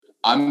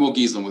I'm Will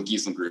Giesland with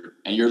Giesland Group,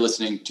 and you're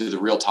listening to the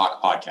Real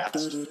Talk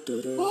Podcast.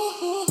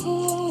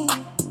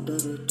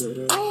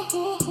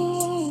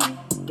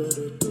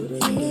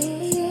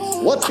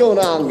 What's going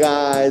on,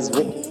 guys?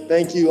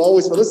 Thank you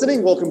always for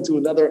listening. Welcome to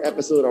another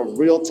episode of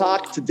Real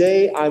Talk.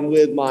 Today, I'm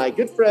with my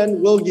good friend,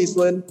 Will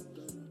Giesland,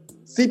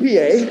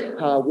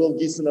 CPA, Will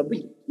Giesland of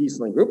the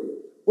Giesland Group.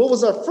 Will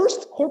was our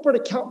first corporate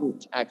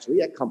accountant,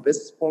 actually, at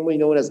Compass, formerly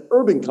known as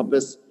Urban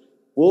Compass.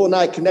 Will and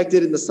I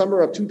connected in the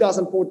summer of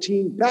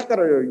 2014 back at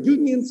our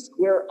Union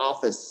Square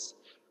office,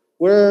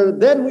 where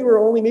then we were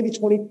only maybe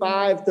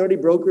 25, 30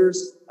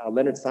 brokers.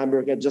 Leonard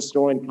Steinberg had just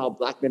joined, Kyle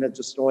Blackman had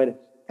just joined,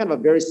 kind of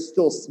a very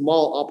still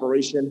small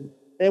operation.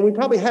 And we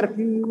probably had a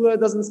few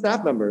dozen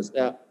staff members.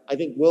 I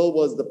think Will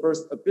was the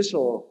first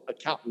official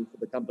accountant for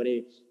the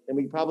company, and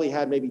we probably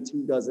had maybe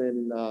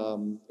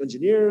 24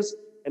 engineers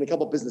and a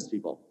couple of business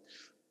people.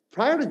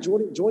 Prior to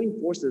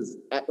joining forces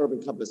at Urban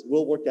Compass,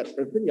 Will worked at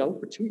Ernst & Young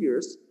for 2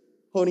 years,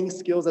 honing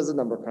skills as a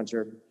number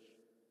cruncher.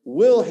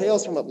 Will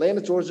hails from Atlanta,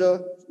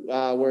 Georgia,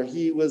 where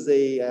he was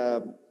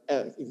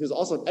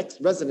also an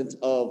ex-resident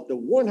of the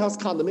Warren House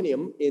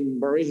condominium in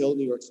Murray Hill,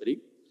 New York City.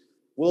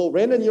 Will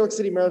ran the New York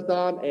City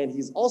Marathon, and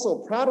he's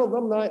also a proud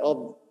alumni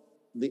of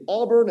the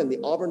Auburn and the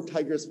Auburn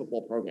Tigers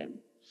football program.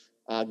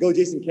 Go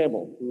Jason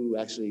Campbell, who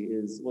actually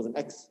was an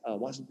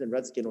ex-Washington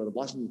Redskin or the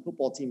Washington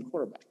football team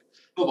quarterback.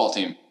 Football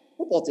team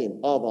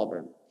of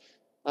Auburn.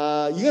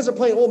 You guys are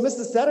playing Ole Miss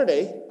this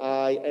Saturday,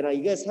 and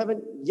you guys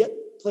haven't yet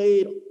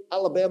played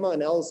Alabama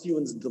and LSU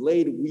in this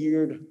delayed,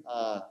 weird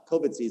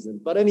COVID season.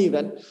 But in any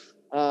event,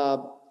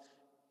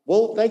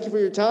 well, thank you for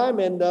your time,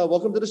 and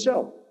welcome to the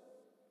show.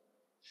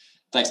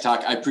 Thanks,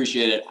 Talk. I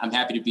appreciate it. I'm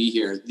happy to be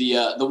here.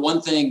 The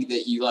one thing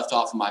that you left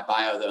off in my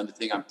bio, though, and the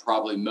thing I'm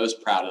probably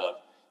most proud of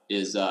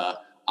is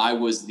I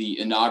was the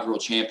inaugural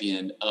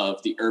champion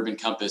of the Urban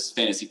Compass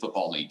Fantasy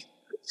Football League.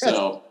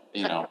 So,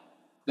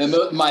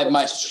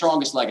 my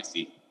strongest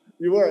legacy.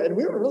 You were, and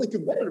we were really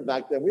competitive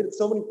back then. We had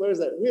so many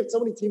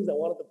teams that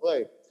wanted to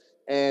play.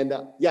 And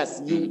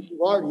yes, you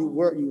are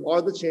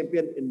the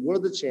champion, and we're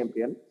the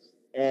champion.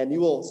 And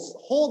you will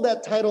hold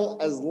that title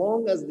as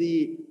long as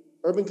the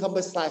Urban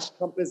Compass /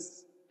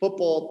 Compass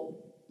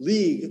Football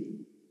League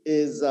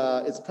is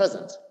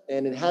present,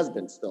 and it has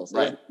been still. So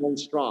right. It's going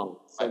strong.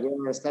 So we're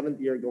in our 7th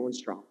year going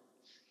strong.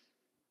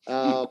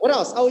 What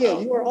else? Oh yeah,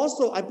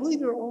 I believe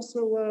you're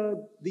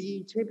also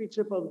the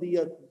championship of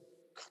the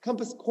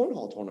Compass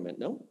Cornhole tournament.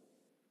 No.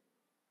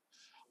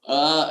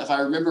 If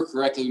I remember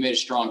correctly, we made a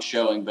strong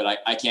showing, but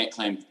I can't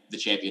claim the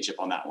championship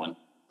on that one.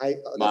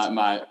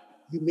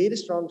 You made a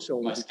strong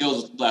showing. My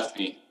skills left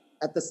me.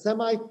 At the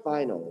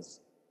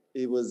semifinals,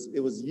 it was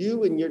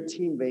you and your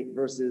teammate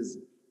versus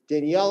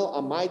Danielle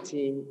on my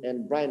team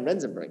and Brian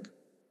Renzenbrink.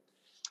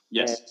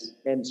 Yes.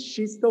 And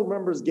she still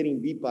remembers getting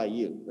beat by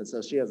you, and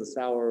so she has a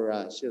sour.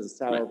 Right.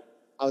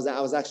 I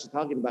was actually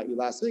talking about you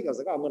last week. I was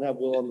like, I'm going to have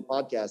Will on the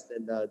podcast.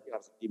 And I was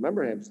like, do you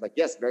remember him? She's like,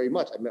 yes, very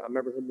much. I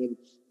remember him when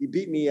he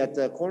beat me at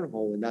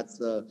Cornhole. And that's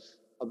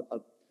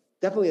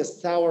definitely a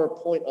sour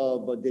point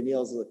of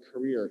Danielle's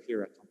career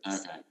here at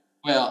Compass. Okay.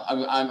 Well,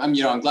 I'm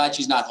glad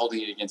she's not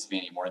holding it against me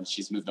anymore and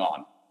she's moved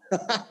on. I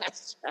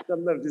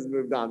don't know if she's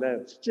moved on.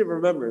 She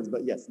remembers,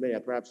 but yes,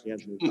 perhaps she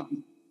has moved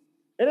on.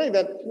 In any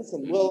event,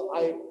 listen, Will,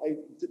 I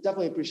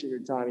definitely appreciate your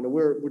time.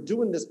 We're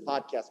doing this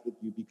podcast with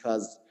you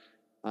because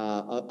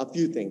a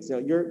few things.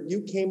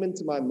 You came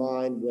into my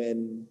mind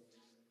when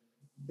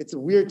it's a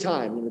weird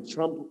time.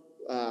 Trump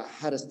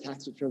had his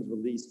tax returns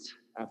released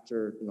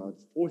after the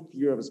 4th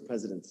year of his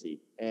presidency,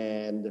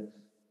 and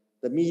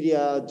the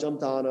media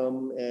jumped on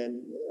him.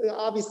 And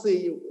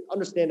obviously,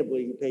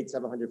 understandably, he paid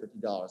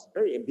 $750, a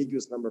very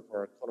ambiguous number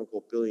for a quote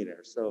unquote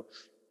billionaire. So,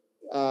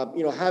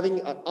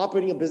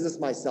 operating a business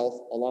myself,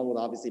 along with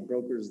obviously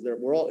brokers,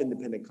 we're all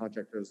independent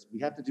contractors.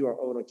 We have to do our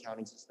own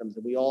accounting systems,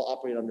 and we all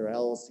operate under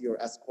LLC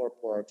or S Corp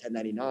or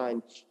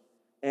 1099.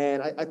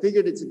 And I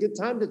figured it's a good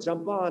time to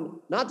jump on,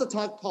 not to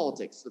talk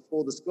politics. The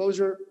full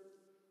disclosure,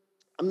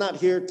 I'm not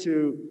here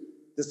to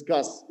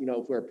discuss,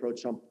 if we're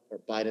pro-Trump or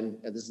Biden,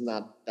 and this is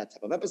not that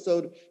type of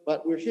episode,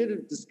 but we're here to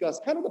discuss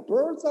kind of the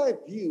bird's eye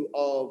view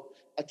of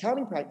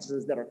accounting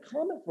practices that are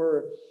common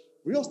for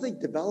real estate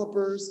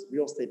developers,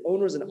 real estate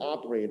owners and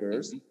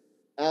operators,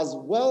 as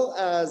well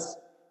as,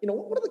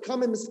 what are the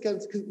common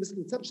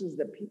misconceptions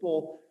that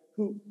people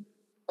who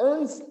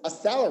earns a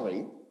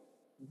salary,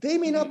 they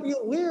may not be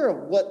aware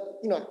of what,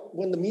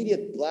 when the media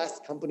blasts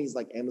companies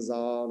like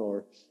Amazon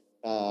or,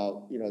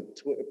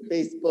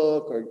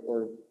 Facebook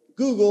or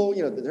Google,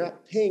 they're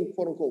not paying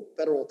quote unquote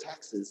federal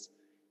taxes.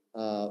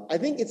 I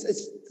think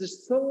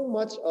there's so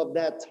much of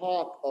that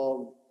talk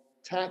of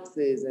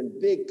taxes and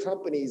big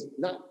companies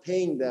not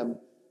paying them,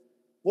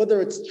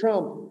 whether it's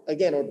Trump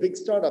again or big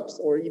startups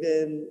or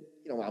even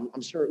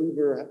I'm sure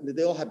Uber,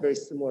 they all have very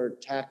similar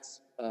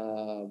tax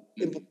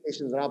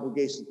implications and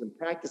obligations and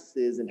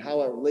practices and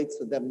how it relates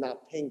to them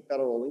not paying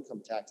federal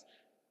income tax.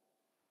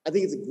 I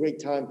think it's a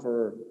great time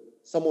for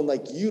someone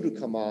like you to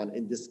come on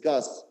and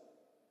discuss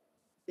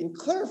and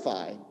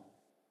clarify,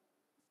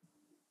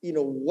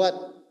 what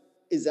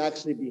is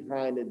actually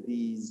behind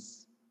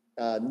these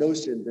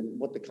notions and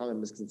what the common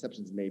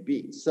misconceptions may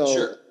be. So,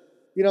 Sure.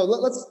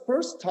 Let's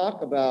first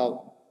talk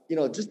about,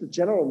 just the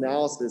general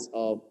analysis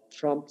of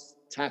Trump's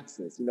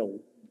taxes.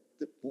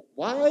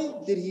 Why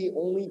did he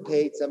only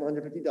pay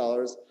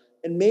 $750?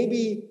 And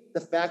maybe the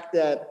fact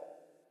that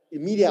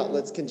media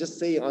outlets can just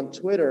say on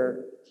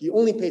Twitter, he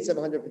only paid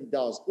 $750.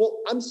 Well,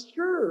 I'm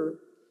sure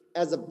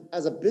as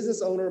a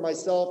business owner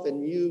myself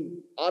and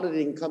you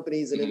auditing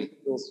companies and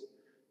individuals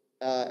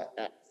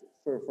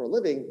for a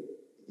living,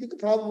 you could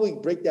probably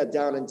break that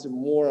down into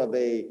more of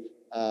a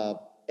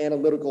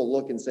analytical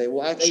look and say,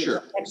 well,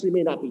 Sure. actually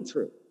may not be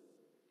true.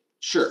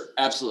 Sure,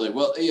 absolutely.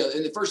 Well,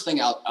 and the first thing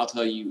I'll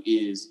tell you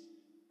is,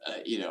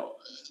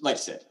 like I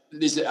said,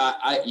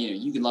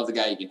 you can love the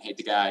guy, you can hate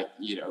the guy.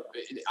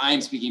 I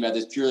am speaking about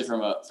this purely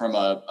from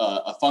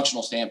a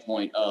functional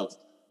standpoint of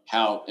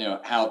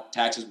how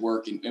taxes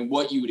work and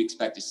what you would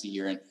expect to see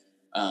here. And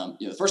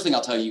the first thing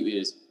I'll tell you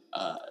is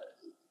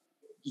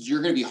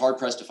you're going to be hard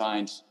pressed to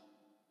find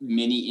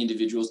many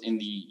individuals in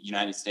the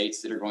United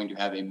States that are going to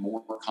have a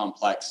more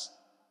complex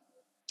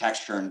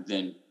tax return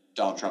than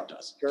Donald Trump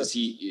does. Because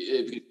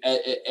he,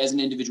 as an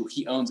individual,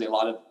 he owns a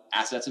lot of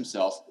assets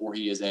himself, or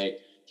he has a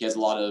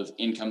lot of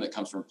income that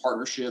comes from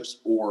partnerships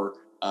or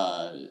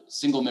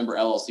single member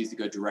LLCs that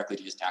go directly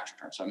to his tax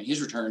return. So,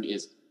 his return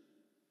is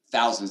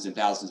thousands and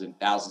thousands and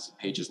thousands of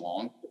pages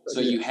long. So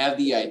you have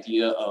the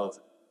idea of,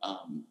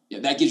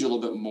 that gives you a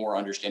little bit more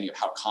understanding of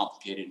how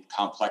complicated and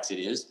complex it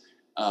is.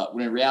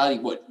 When in reality,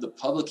 what the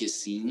public is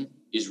seeing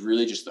is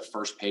really just the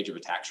first page of a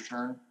tax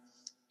return.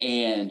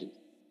 And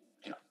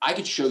I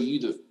could show you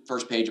the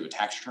first page of a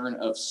tax return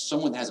of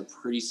someone that has a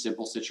pretty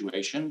simple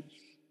situation,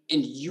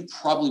 and you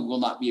probably will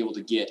not be able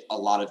to get a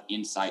lot of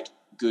insight,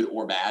 good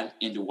or bad,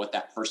 into what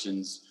that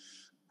person's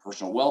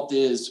personal wealth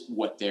is,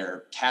 what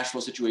their cash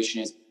flow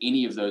situation is,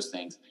 any of those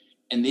things.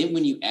 And then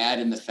when you add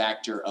in the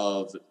factor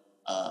of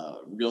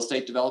real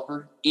estate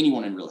developer,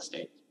 anyone in real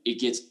estate, it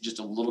gets just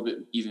a little bit,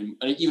 even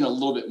a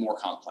little bit more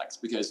complex,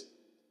 because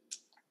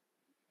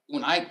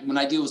when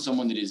I deal with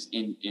someone that is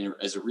in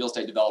as a real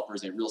estate developer,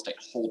 as a real estate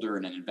holder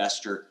and an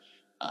investor,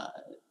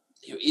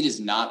 it is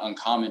not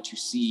uncommon to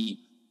see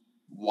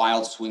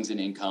wild swings in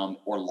income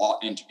or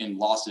in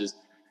losses,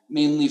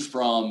 mainly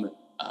from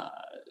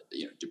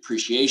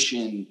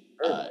depreciation,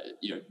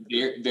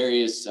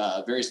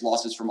 various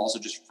losses from also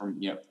just from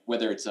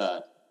whether it's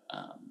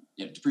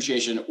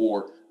depreciation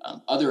or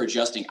other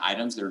adjusting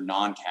items that are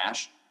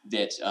non-cash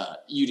that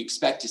you'd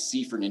expect to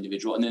see for an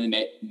individual. And then they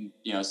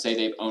may, say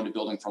they've owned a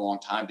building for a long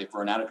time, they've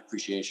run out of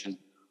depreciation.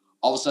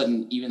 All of a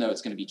sudden, even though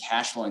it's going to be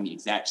cash flowing the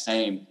exact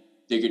same,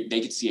 they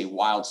could see a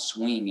wild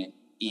swing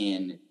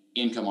in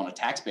income on a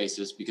tax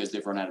basis because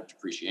they've run out of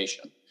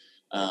depreciation.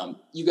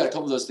 You've got a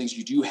couple of those things.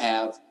 You do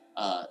have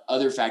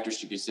other factors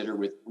to consider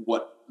with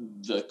what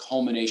the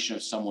culmination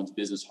of someone's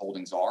business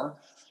holdings are.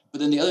 But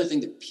then the other thing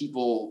that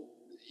people,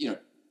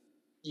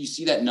 you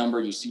see that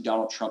number, you see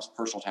Donald Trump's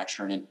personal tax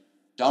return, and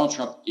Donald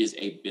Trump is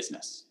a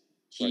business.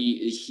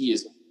 He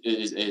is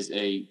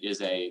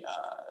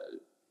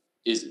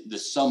the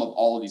sum of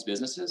all of these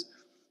businesses.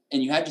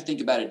 And you have to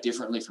think about it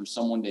differently from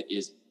someone that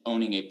is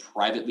owning a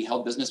privately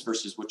held business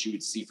versus what you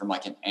would see from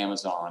like an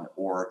Amazon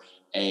or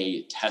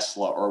a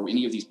Tesla or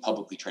any of these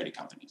publicly traded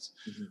companies.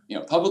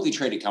 Mm-hmm. Publicly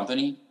traded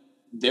company,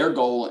 their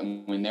goal,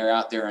 and when they're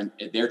out there and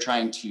they're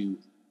trying to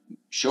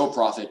show a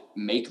profit,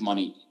 make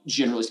money,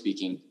 generally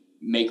speaking,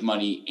 make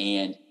money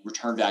and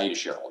return value to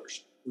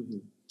shareholders. Mm-hmm.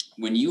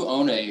 When you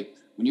own a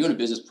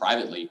business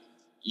privately,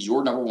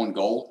 your number one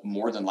goal,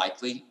 more than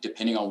likely,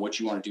 depending on what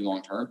you want to do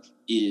long term,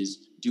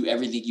 is do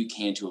everything you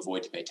can to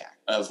avoid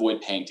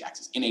paying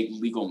taxes in a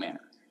legal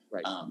manner.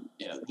 Right.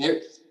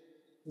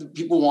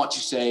 People want to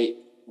say,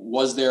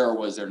 was there or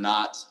was there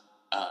not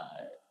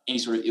any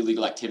sort of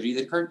illegal activity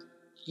that occurred?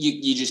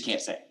 You just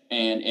can't say,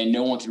 and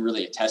no one can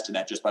really attest to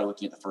that just by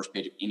looking at the first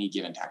page of any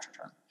given tax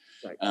return.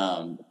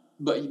 Right.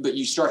 But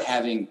you start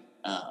having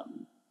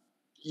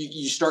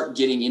you start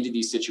getting into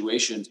these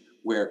situations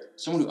where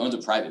someone who owns a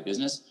private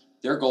business,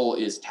 their goal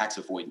is tax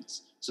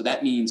avoidance. So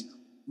that means,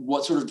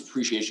 what sort of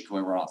depreciation can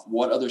we run off?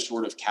 What other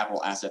sort of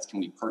capital assets can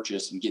we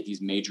purchase and get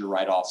these major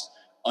write-offs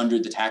under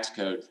the tax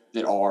code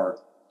that are,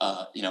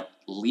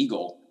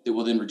 legal, that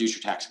will then reduce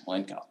your taxable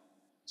income?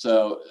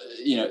 So,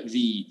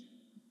 the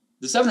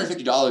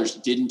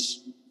 $750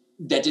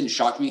 didn't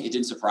shock me. It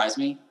didn't surprise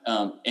me.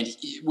 And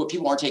what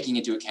people aren't taking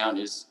into account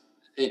is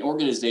an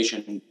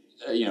organization,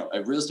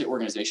 a real estate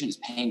organization is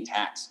paying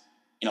tax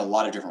in a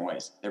lot of different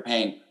ways. They're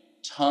paying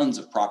tons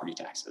of property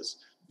taxes.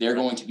 They're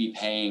going to be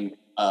paying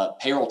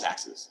payroll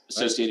taxes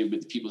associated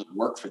with the people that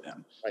work for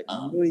them. Right.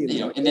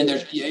 And then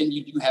and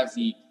you do have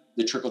the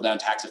trickle down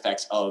tax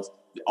effects of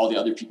all the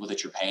other people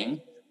that you're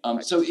paying.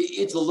 So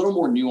it's a little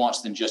more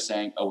nuanced than just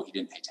saying, oh, he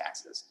didn't pay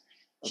taxes.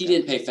 Okay. He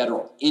didn't pay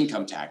federal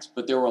income tax,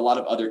 but there were a lot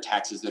of other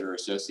taxes that are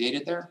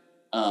associated there.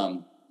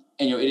 And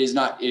it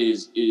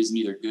is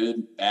neither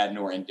good, bad,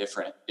 nor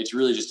indifferent. It's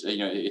really just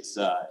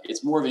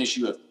it's more of an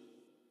issue of,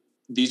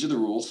 these are the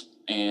rules,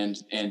 and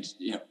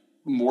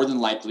more than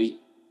likely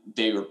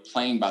they are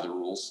playing by the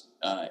rules,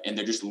 and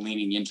they're just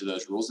leaning into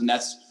those rules. And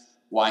that's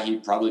why he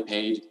probably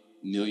paid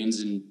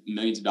millions and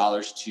millions of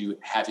dollars to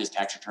have his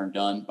tax return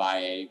done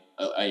by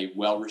a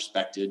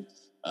well-respected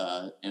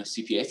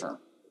CPA firm.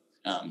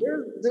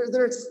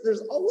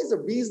 There's always a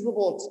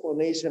reasonable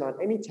explanation on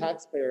any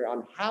taxpayer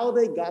on how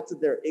they got to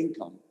their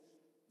income,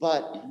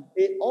 but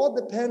it all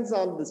depends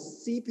on the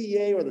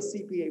CPA or the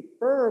CPA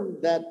firm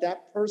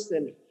that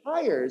person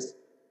hires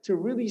to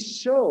really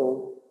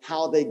show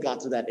how they got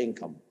to that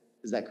income.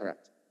 Is that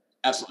correct?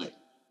 Absolutely.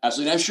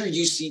 Absolutely. And I'm sure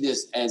you see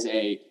this as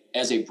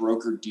a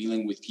broker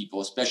dealing with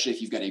people, especially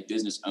if you've got a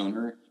business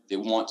owner that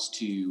wants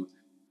to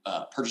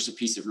purchase a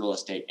piece of real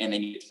estate and they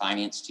need it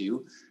financed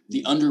too.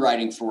 The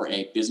underwriting for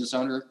a business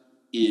owner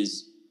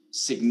is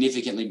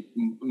significantly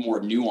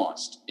more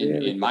nuanced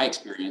in my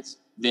experience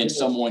than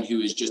someone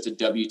who is just a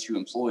W-2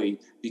 employee,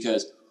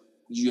 because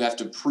you have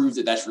to prove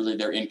that that's really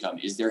their income.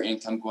 Is their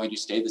income going to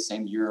stay the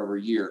same year over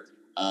year?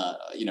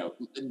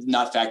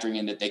 Not factoring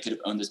in that they could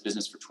have owned this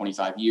business for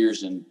 25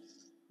 years and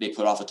they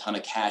put off a ton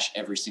of cash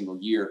every single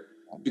year,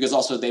 because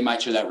also they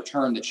might show that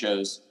return that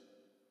shows,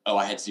 oh,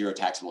 I had zero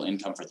taxable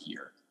income for the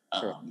year.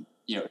 Sure.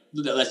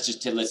 Let's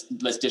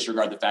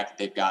disregard the fact that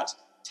they've got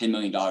 $10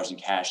 million in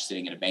cash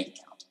sitting in a bank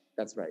account.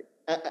 That's right.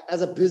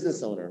 As a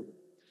business owner,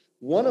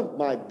 one of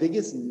my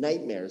biggest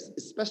nightmares,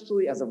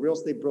 especially as a real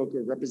estate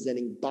broker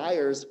representing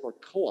buyers for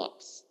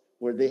co-ops,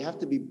 where they have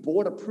to be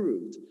board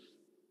approved,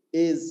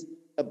 is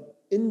an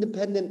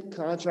independent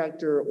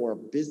contractor or a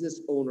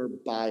business owner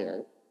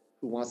buyer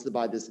who wants to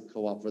buy this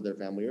co-op for their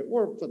family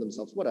or for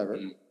themselves, whatever,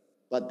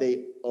 but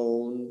they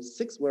own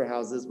 6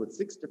 warehouses with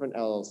 6 different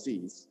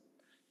LLCs.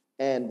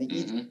 And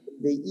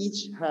they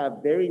each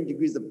have varying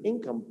degrees of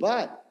income,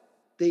 but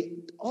they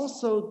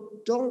also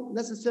don't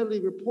necessarily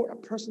report a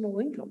personal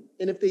income.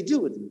 And if they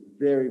do, it's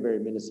very, very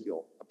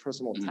minuscule, a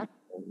personal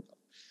taxable income.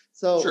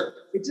 So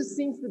It just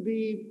seems to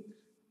be,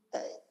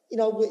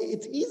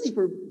 it's easy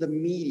for the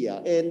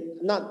media, and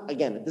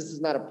this is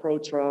not a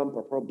pro-Trump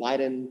or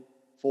pro-Biden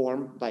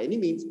forum by any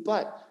means,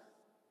 but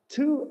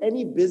to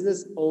any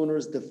business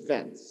owner's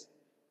defense,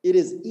 it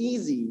is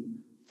easy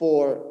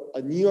for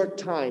a New York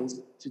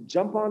Times to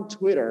jump on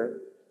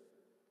Twitter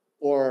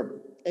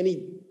or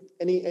any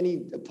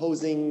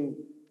opposing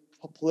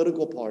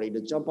political party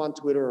to jump on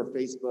Twitter or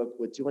Facebook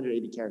with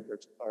 280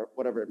 characters or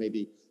whatever it may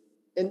be,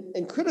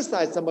 and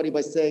criticize somebody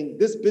by saying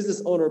this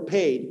business owner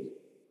paid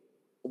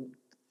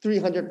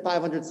 $300, $500,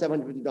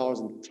 $750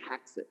 in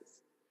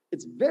taxes.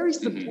 It's very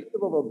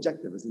subjective over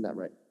objective, isn't that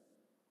right?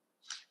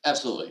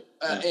 Absolutely.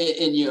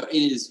 It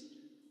is,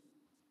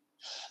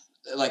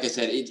 like I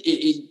said,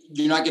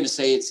 you're not going to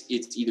say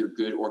it's either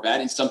good or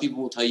bad. And some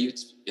people will tell you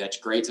that's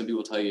great. Some people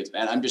will tell you it's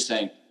bad. I'm just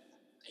saying,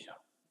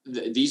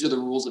 these are the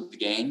rules of the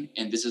game,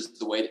 and this is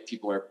the way that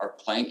people are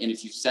playing. And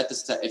if you set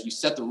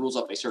the rules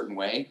up a certain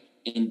way,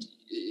 and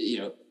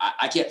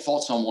I can't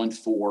fault someone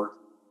for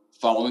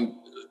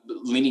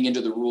leaning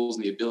into the rules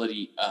and the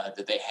ability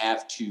that they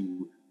have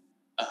to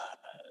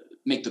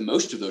make the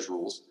most of those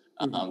rules.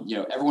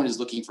 Everyone is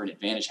looking for an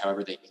advantage,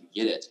 however they can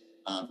get it.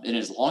 And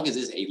as long as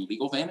it's a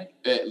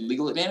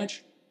legal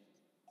advantage,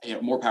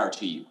 more power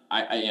to you.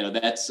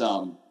 That's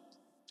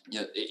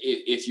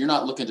if you're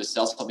not looking to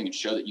sell something and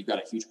show that you've got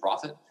a huge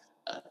profit,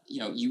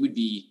 you would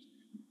be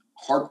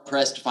hard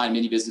pressed to find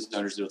many business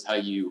owners that will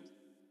tell you,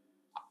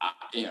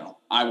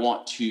 I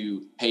want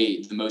to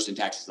pay the most in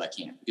taxes I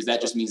can, because that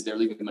just means they're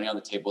leaving the money on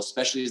the table,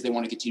 especially as they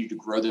want to continue to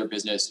grow their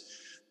business,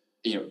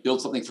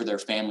 build something for their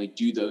family,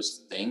 do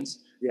those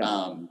things.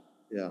 And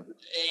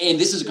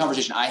this is a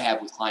conversation I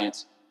have with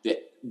clients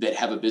that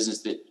have a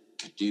business that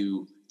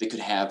could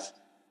have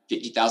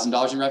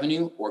 $50,000 in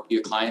revenue, or be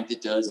a client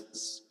that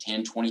does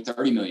 10, 20,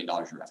 $30 million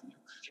in revenue.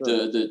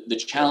 Sure.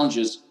 The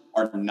challenges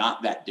are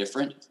not that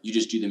different. You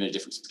just do them at a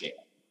different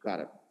scale. Got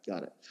it.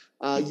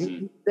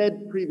 You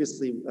said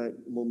previously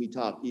when we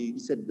talked, you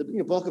said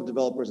the bulk of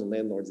developers and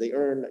landlords, they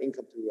earn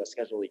income through a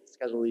Schedule E.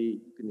 Schedule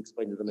E, you can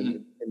explain to them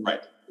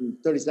in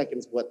 30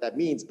 seconds what that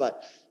means,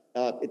 but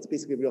it's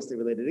basically real estate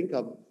related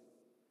income.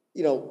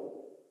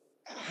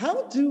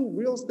 How do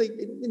real estate,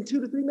 in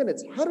 2 to 3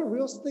 minutes, how do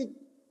real estate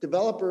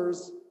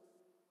developers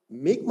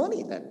make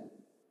money then?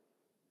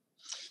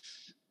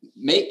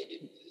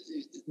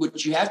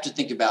 What you have to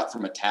think about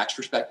from a tax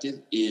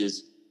perspective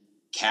is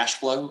cash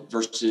flow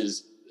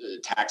versus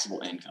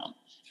taxable income.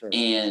 Sure.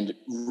 And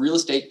real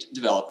estate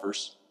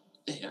developers,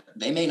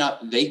 they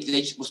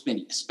will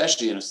spend,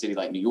 especially in a city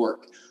like New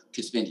York,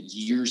 could spend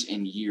years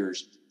and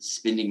years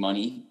spending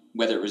money,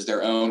 whether it was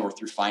their own or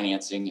through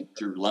financing and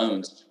through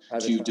loans,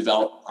 to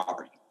develop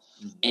property.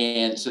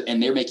 And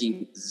they're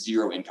making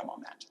zero income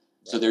on that.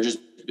 So they're just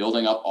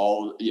building up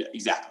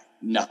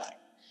nothing.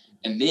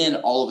 And then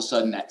all of a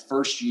sudden that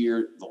first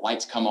year, the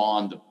lights come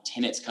on, the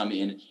tenants come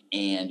in,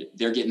 and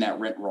they're getting that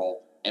rent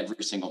roll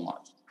every single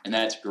month. And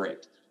that's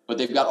great. But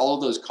they've got all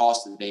of those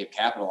costs that they have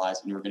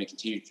capitalized and are going to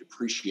continue to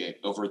depreciate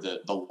over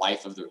the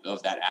life of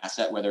that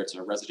asset, whether it's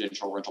a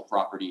residential rental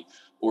property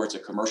or it's a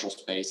commercial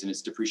space, and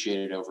it's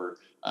depreciated over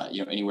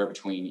anywhere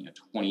between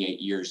 28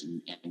 years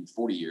and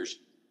 40 years.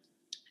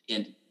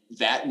 And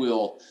that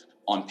will,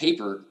 on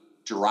paper,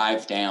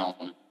 drive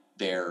down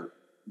their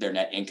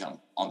net income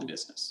on the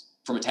business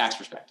from a tax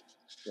perspective.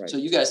 Right. So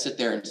you guys sit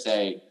there and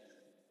say,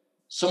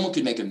 someone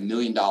could make $1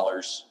 million,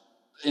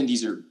 and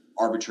these are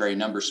arbitrary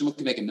numbers. Someone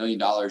could make $1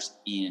 million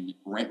in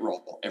rent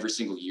roll every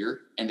single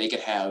year, and they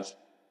could have,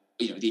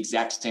 the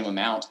exact same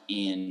amount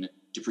in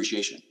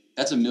depreciation.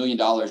 That's $1 million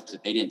that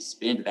they didn't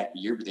spend that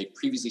year, but they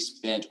previously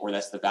spent, or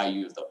that's the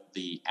value of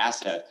the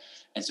asset.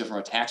 And so from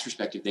a tax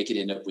perspective, they could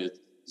end up with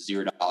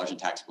 $0 in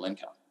taxable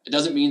income. It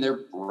doesn't mean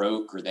they're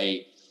broke or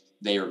they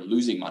are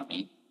losing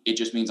money. It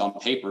just means on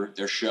paper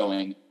they're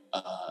showing,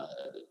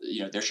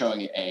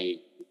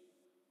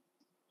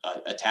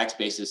 a tax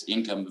basis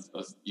income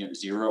of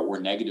 0 or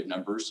negative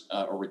numbers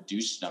or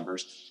reduced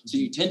numbers. So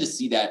you tend to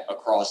see that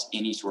across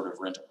any sort of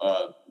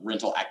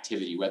rental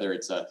activity, whether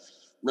it's a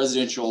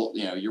residential,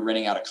 you're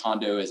renting out a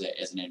condo as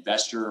an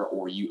investor,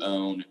 or you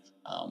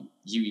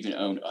even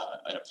own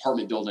an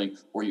apartment building,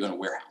 or you own a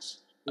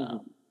warehouse.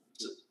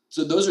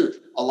 So those are,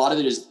 a lot of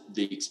it is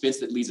the expense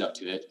that leads up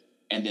to it,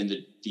 and then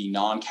the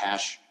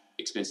non-cash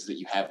expenses that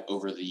you have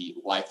over the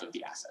life of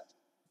the asset.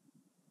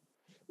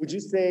 Would you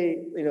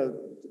say,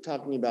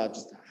 talking about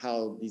just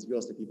how these real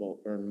estate people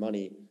earn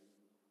money,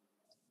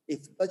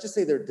 if let's just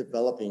say they're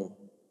developing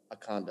a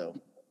condo,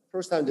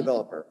 first-time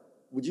developer,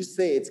 would you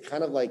say it's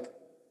kind of like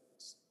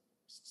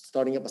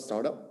starting up a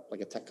startup, like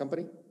a tech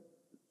company?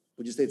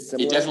 Would you say it's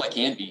similar? It definitely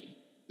can be.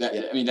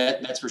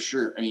 That's for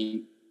sure.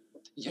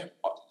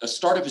 A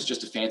startup is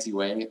just a fancy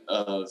way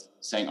of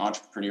saying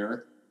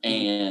entrepreneur.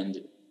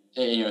 And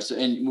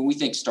when we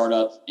think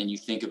startup and you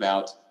think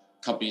about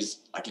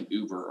companies like an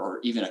Uber or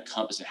even a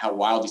Compass and how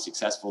wildly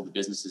successful the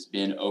business has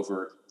been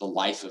over the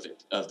life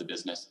of the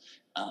business,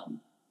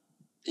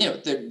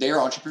 they're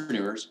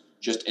entrepreneurs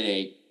just at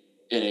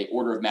a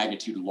order of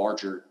magnitude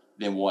larger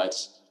than what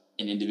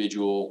an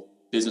individual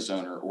business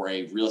owner or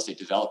a real estate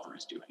developer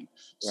is doing. Right.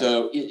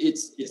 So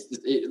it's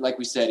like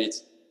we said,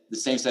 it's the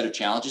same set of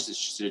challenges.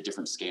 It's just at a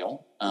different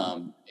scale.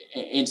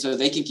 And so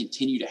they can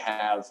continue to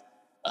have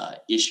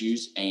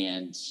issues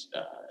and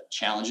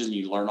challenges, and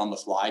you learn on the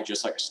fly,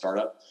 just like a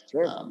startup.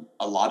 Sure.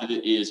 A lot of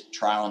it is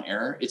trial and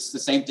error. It's the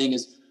same thing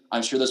as,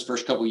 I'm sure those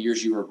first couple of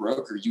years you were a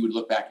broker, you would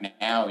look back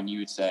now and you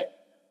would say,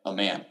 oh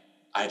man,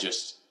 I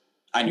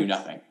knew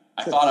nothing.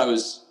 I thought I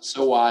was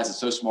so wise and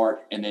so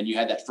smart. And then you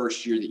had that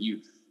first year that you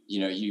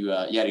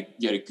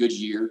had a good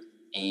year,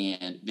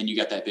 and then you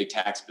got that big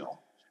tax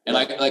bill. And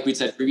like we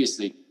said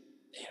previously,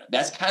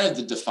 that's kind of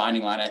the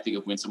defining line, I think,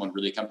 of when someone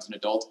really becomes an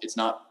adult. It's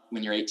not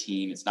when you're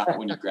 18. It's not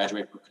when you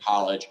graduate from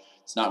college.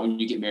 It's not when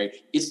you get married.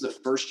 It's the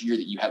first year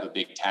that you have a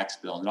big tax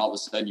bill. And then all of a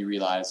sudden you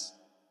realize,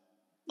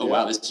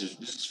 wow, this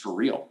is for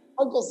real.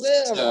 Uncle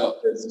Sam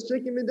is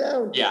shaking me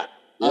down. Yeah.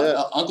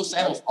 Uncle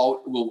Sam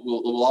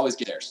will always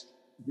get theirs.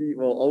 He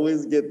will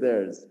always get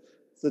theirs.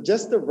 So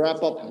just to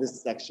wrap up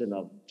this section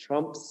of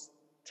Trump's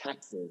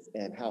taxes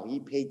and how he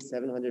paid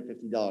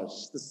 $750,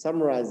 just to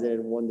summarize it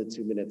in 1 to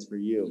 2 minutes for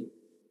you.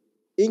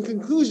 In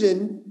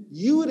conclusion,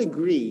 you would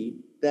agree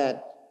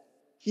that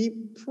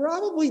he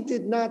probably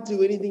did not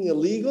do anything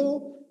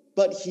illegal,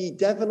 but he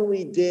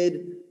definitely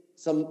did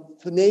some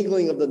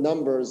finagling of the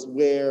numbers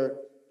where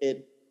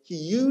he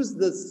used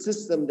the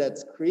system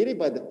that's created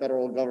by the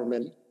federal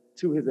government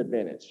to his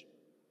advantage.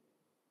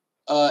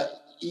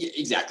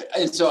 Exactly.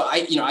 And so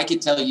I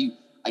can't tell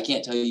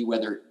you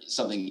whether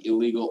something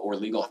illegal or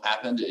legal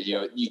happened.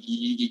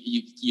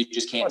 You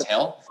just can't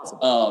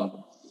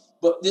tell.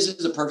 But this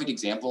is a perfect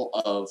example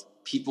of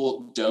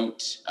people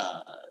don't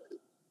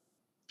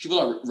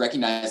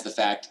recognize the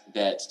fact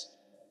that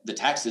the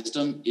tax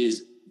system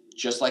is,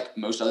 just like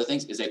most other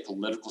things, is a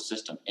political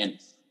system. And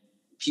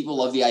people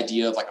love the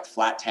idea of like a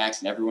flat tax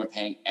and everyone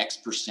paying X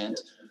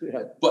percent.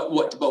 Yeah. But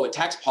what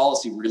tax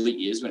policy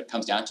really is, when it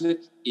comes down to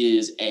it,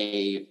 is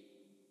a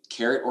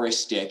carrot or a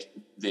stick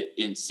that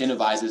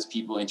incentivizes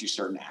people into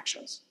certain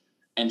actions.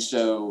 And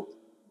so,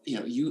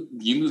 you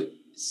move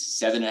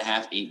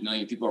 7.5, 8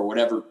 million people, or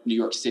whatever New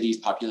York City's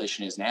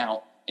population is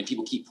now, and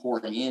people keep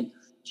pouring in.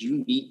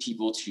 You need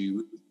people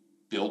to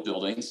build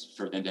buildings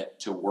for them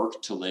to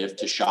work, to live,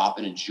 to shop,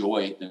 and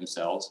enjoy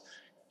themselves.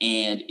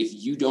 And if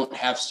you don't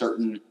have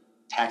certain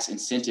tax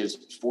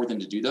incentives for them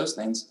to do those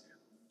things,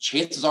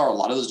 chances are a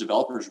lot of those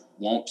developers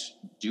won't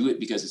do it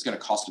because it's going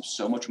to cost them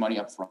so much money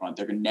up front.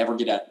 They're never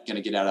going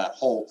to get out of that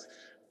hole.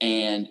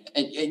 And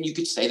you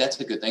could say that's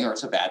a good thing or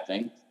it's a bad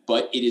thing,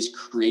 but it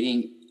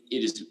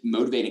is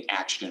motivating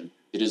action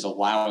that is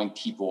allowing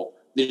people,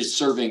 that is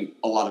serving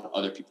a lot of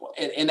other people.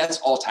 And that's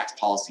all tax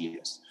policy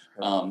is.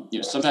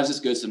 Sometimes it's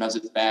good, sometimes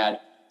it's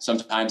bad.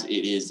 Sometimes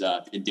it is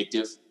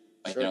vindictive.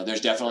 Sure. There's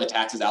definitely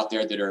taxes out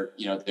there that are,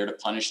 there to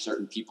punish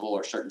certain people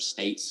or certain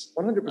states.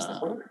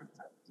 100%.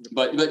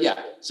 But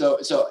yeah, so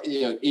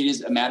it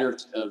is a matter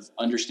of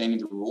understanding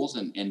the rules,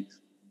 and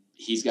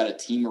he's got a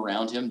team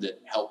around him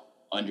that help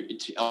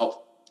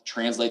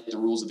translate the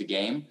rules of the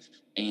game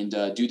and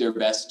do their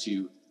best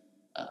to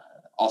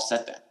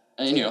offset that.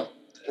 And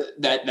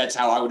that's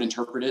how I would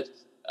interpret it.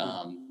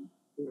 And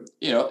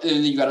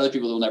then you got other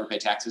people that will never pay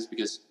taxes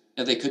because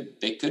they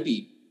could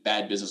be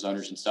bad business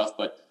owners and stuff,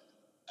 but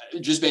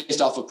just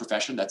based off of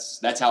profession,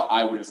 that's how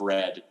I would have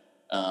read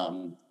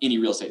any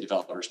real estate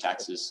developer's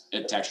tax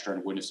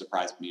return wouldn't have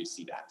surprised me to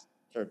see that.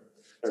 Sure.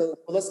 So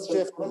let's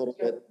shift a little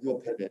bit, do a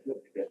pivot.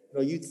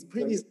 You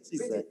previously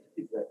said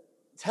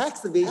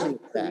tax evasion is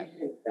bad,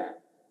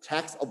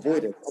 tax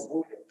avoidance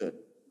good.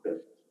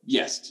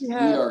 Yes, we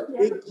have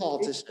big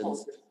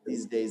politicians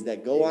these days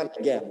that go on,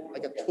 again,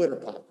 like a Twitter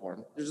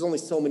platform. There's only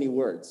so many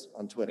words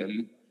on Twitter,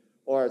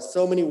 or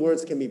so many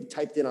words can be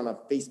typed in on a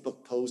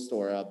Facebook post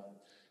or an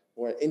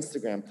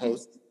Instagram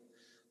post.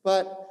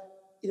 But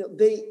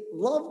they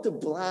love to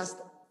blast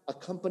a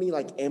company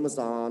like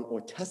Amazon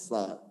or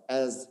Tesla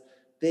as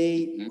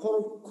they,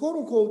 quote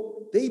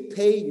unquote, they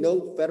pay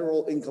no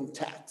federal income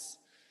tax.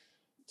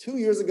 2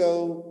 years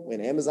ago, when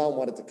Amazon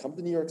wanted to come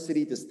to New York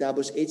City to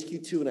establish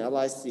HQ2 and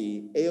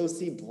LIC,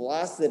 AOC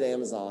blasted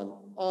Amazon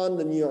on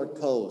the New York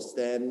Post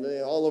and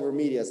all over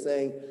media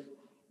saying,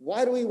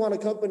 why do we want a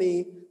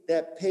company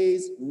that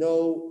pays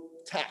no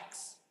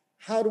tax?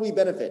 How do we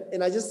benefit?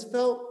 And I just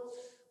felt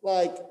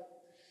like,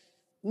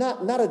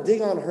 not a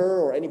dig on her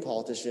or any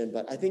politician,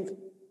 but I think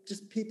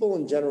just people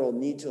in general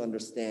need to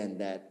understand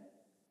that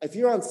if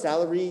you're on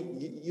salary,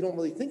 you don't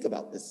really think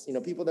about this.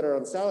 People that are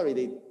on salary,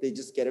 they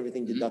just get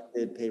everything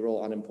deducted,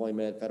 payroll,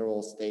 unemployment,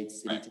 federal, state,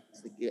 city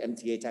tax,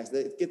 MTA tax.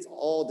 It gets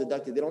all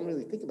deducted. They don't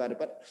really think about it,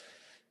 but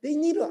they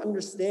need to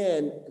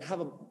understand and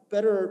have a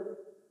better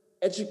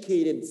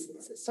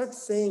start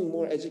saying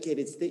more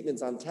educated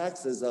statements on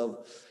taxes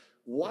of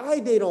why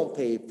they don't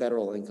pay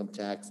federal income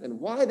tax and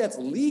why that's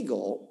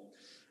legal.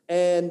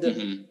 And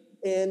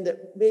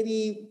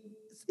maybe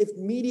if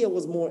media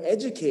was more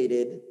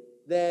educated,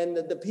 then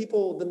the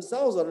people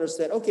themselves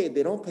understand, okay,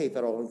 they don't pay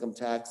federal income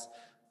tax,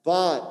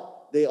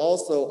 but they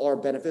also are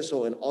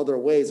beneficial in other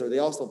ways, or they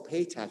also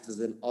pay taxes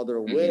in other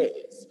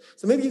ways.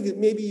 So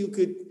maybe you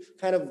could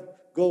kind of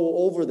go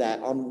over that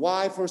on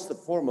why, first and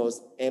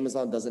foremost,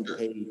 Amazon doesn't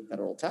pay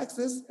federal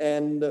taxes,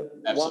 and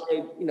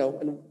why,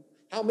 and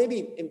how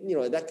maybe,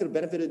 that could have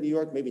benefited New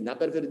York, maybe not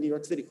benefited New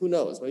York City. Who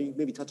knows?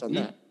 Maybe touch on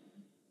that.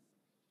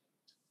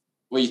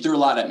 Well, you threw a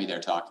lot at me there,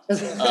 Talk.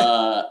 There's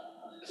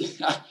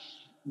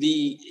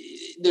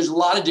a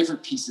lot of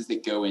different pieces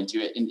that go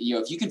into it. And,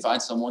 if you can find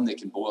someone that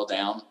can boil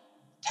down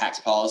tax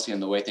policy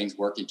and the way things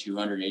work in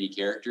 280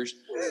 characters,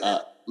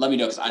 let me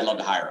know, because I'd love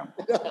to hire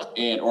them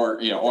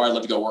or I'd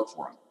love to go work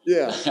for them.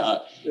 Yeah.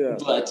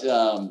 But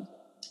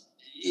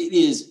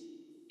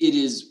it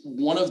is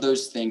one of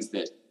those things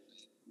that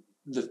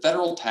the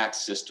federal tax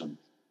system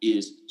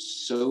is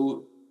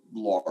so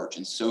large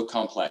and so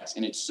complex,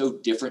 and it's so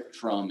different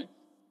from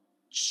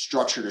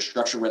structure to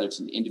structure, whether it's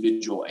an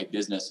individual, a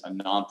business, a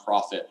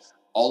nonprofit,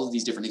 all of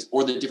these different things,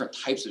 or the different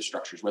types of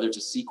structures, whether it's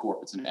a C Corp,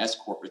 it's an S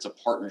Corp, it's a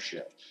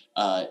partnership,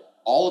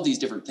 all of these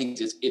different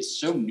things. It's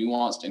so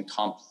nuanced and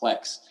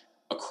complex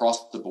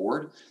across the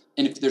board.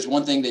 And if there's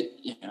one thing that,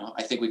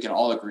 I think we can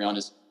all agree on,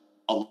 is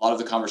a lot of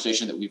the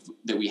conversation that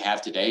we have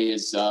today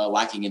is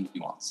lacking in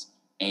nuance.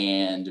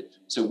 And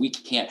so we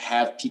can't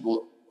have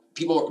people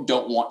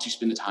don't want to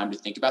spend the time to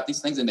think about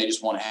these things, and they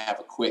just want to have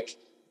a quick,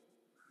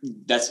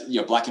 that's,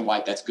 black and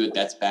white, that's good,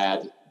 that's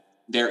bad,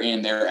 they're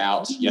in, they're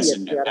out, yes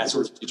and no, that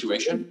sort of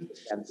situation.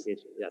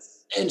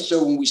 Yes. And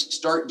so when we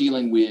start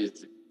dealing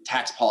with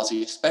tax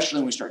policy, especially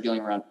when we start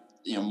dealing around,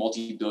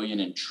 multi-billion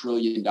and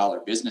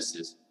trillion-dollar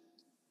businesses,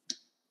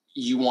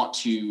 you want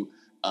to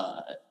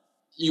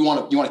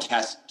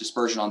cast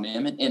dispersion on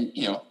them, and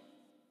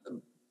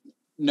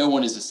no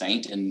one is a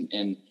saint,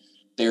 and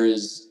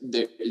there's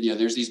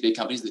these big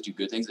companies that do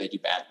good things, they do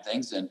bad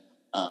things, and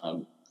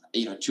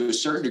to a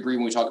certain degree,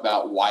 when we talk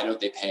about why don't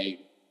they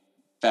pay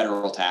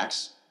federal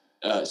tax,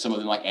 some of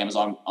them, like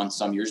Amazon, on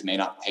some years may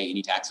not pay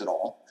any tax at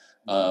all.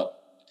 That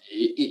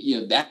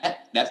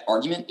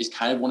argument is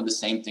kind of one of the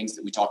same things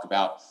that we talk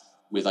about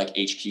with like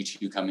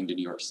HQ2 coming to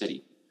New York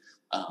City.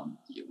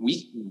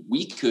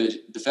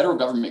 The federal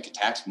government could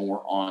tax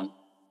more on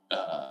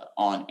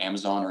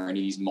Amazon or any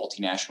of these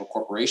multinational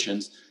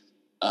corporations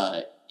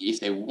if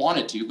they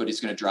wanted to, but it's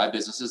going to drive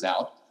businesses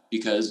out,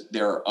 because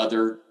there are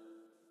other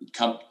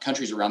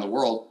countries around the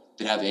world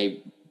that have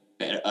a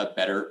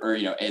better, or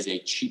as a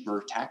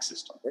cheaper tax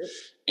system.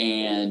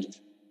 And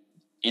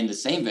in the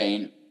same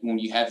vein, when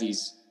you have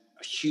these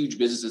huge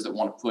businesses that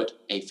want to put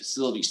a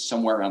facility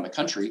somewhere around the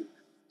country,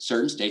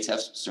 certain states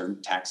have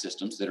certain tax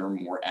systems that are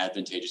more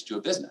advantageous to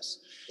a business.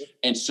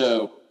 And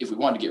so if we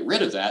wanted to get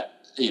rid of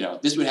that,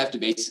 this would have to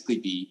basically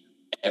be,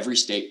 every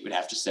state would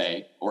have to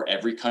say, or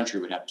every country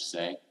would have to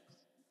say,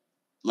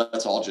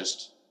 let's all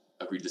just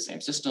agree to the same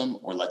system,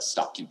 or let's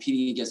stop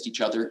competing against each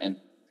other. And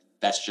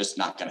that's just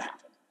not going to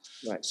happen.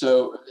 Right.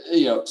 So,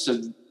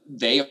 so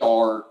they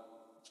are,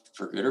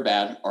 for good or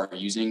bad, are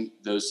using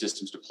those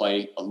systems to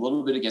play a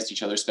little bit against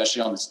each other,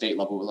 especially on the state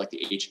level with like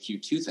the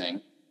HQ2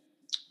 thing.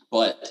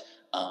 But,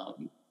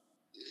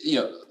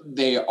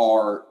 they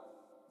are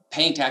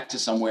paying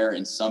taxes somewhere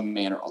in some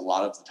manner a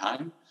lot of the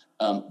time.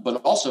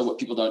 But also what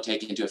people don't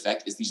take into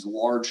effect is these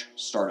large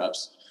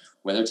startups,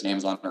 whether it's an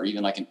Amazon or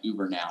even like an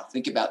Uber now.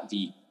 Think about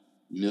the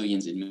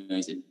millions and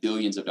millions and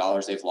billions of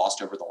dollars they've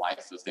lost over the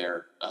life of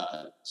their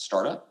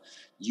startup.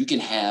 You can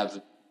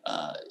have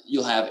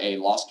you'll have a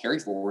loss carry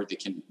forward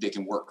that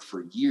can work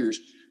for years,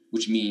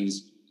 which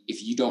means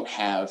if you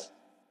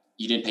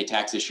didn't pay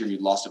tax this year and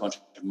you lost a bunch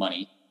of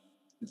money,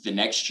 the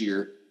next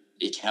year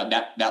it can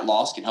that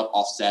loss can help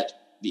offset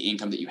the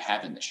income that you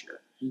have in this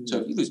year. Mm-hmm. So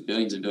if you lose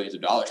billions and billions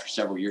of dollars for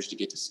several years to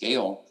get to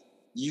scale,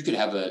 you could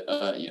have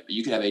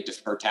a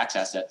deferred tax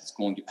asset that's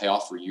going to pay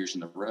off for years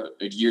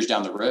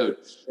down the road.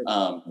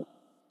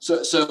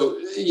 So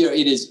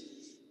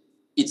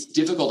it's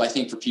difficult, I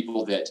think, for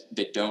people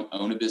that don't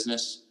own a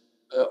business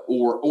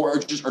or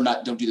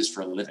don't do this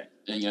for a living.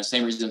 And,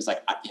 same reason it's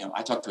like,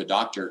 I talk to a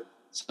doctor.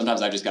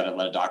 Sometimes I just got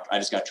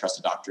to trust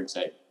a doctor and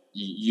say,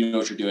 you know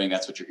what you're doing.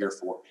 That's what you're here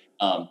for.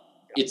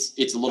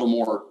 It's a little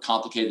more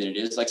complicated than it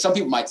is. Like some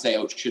people might say,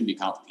 oh, it shouldn't be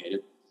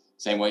complicated.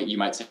 Same way you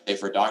might say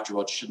for a doctor,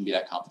 well, it shouldn't be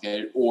that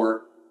complicated.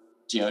 Or,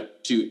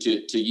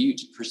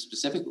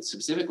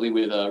 specifically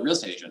with a real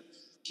estate agent,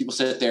 people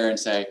sit there and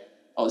say,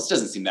 oh, this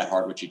doesn't seem that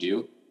hard what you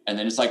do. And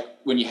then it's like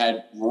when you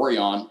had Rory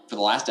on for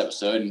the last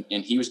episode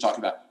and he was talking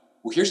about,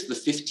 well, here's the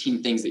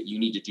 15 things that you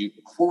need to do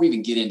before we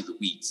even get into the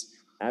weeds.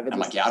 And I'm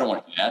like, yeah, I don't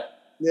want to do that.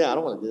 Yeah, I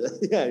don't want to do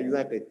that. Yeah,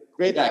 exactly.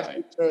 Great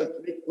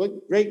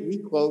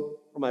quote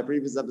from my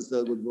previous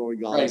episode with Rory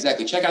Gall. Right,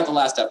 exactly. Check out the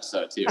last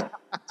episode too.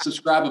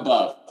 Subscribe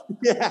above.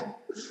 Yeah.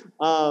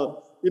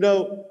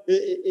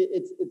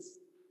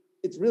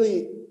 It's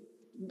really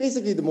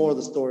basically the moral of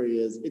the story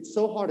is it's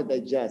so hard to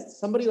digest.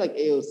 Somebody like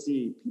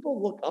AOC,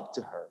 people look up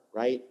to her,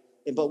 right?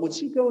 But when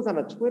she goes on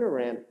a Twitter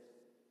rant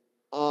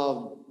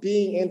of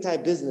being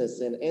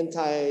anti-business and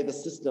anti the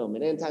system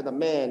and anti the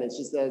man, and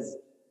she says,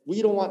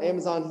 we don't want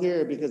Amazon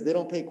here because they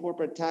don't pay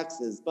corporate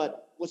taxes.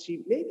 But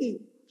she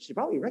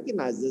probably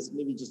recognized this,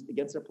 maybe just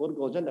against her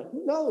political agenda.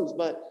 Who knows?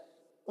 But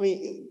I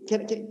mean,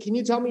 can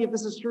you tell me if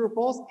this is true or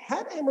false?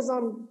 Had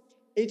Amazon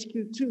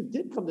HQ2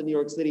 did come to New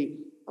York City,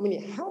 I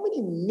mean, how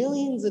many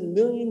millions and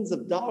millions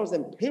of dollars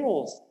in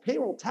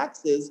payroll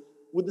taxes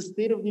would the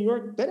state of New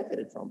York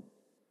benefited from?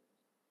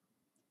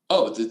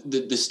 Oh,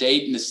 the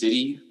state and the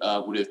city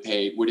would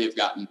have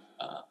gotten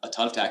a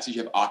ton of taxes.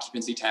 You have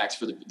occupancy tax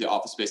for the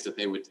office space that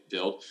they would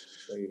build.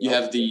 You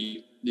have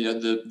the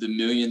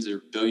millions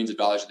or billions of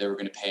dollars that they were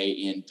going to pay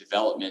in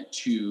development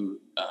to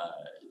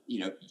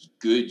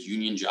good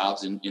union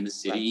jobs in the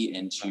city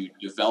and to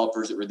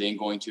developers that were then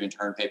going to in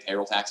turn pay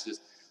payroll taxes.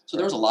 So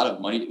there was a lot of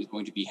money that was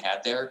going to be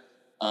had there.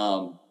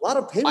 A lot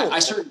of payroll. I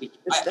certainly.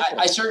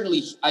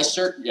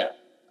 Yeah.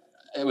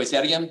 Wait, say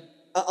that again.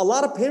 A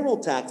lot of payroll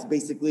tax,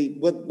 basically,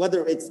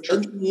 whether it's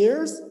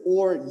engineers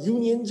or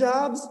union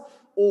jobs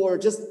or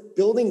just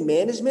building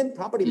management,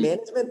 property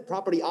management,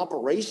 property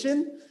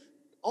operation.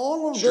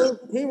 All of those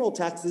payroll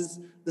taxes,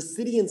 the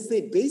city and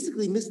state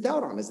basically missed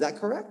out on. Is that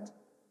correct?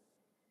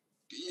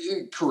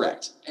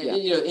 Correct.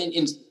 Yeah.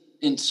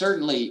 And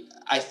certainly,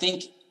 I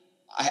think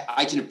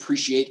I can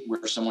appreciate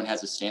where someone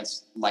has a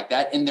stance like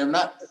that, and they're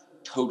not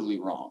totally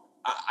wrong.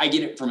 I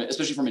get it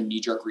especially from a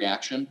knee-jerk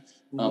reaction.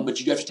 But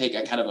you have to take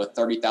a kind of a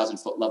 30,000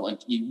 foot level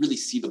and you really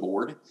see the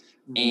board.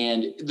 Mm-hmm.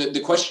 And the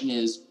question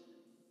is,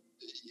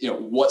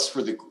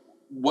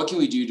 what can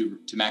we do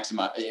to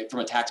maximize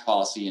from a tax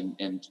policy?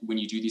 And when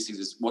you do these things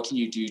is what can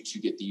you do to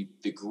get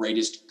the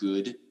greatest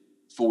good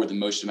for the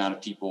most amount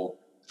of people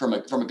from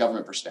a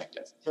government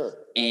perspective? Sure.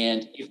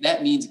 And if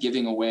that means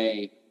giving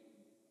away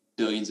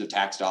billions of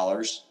tax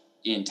dollars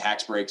in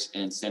tax breaks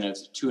and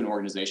incentives to an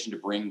organization to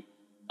bring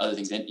other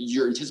things in,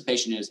 your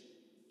anticipation is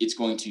it's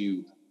going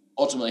to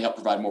ultimately help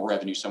provide more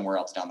revenue somewhere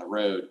else down the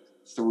road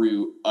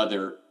through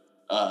other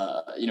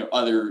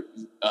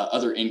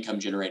income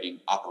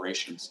generating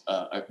operations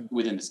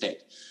within the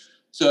state.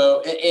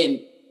 So,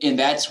 and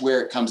that's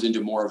where it comes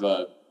into more of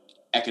a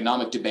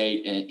economic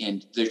debate.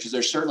 And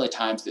there's certainly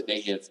times that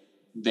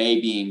they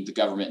being the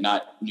government,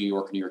 not New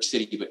York or New York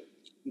City, but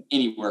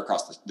anywhere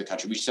across the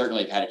country. We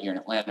certainly have had it here in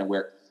Atlanta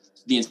where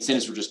the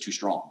incentives were just too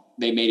strong.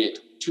 They made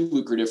it too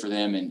lucrative for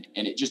them and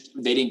they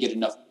didn't get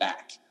enough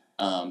back.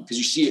 Because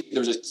you see, there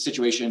was a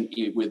situation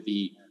with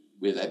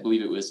I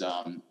believe it was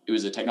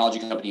a technology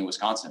company in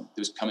Wisconsin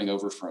that was coming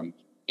over from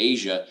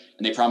Asia,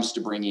 and they promised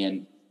to bring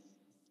in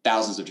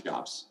thousands of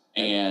jobs.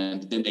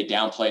 And then they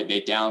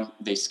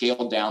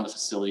scaled down the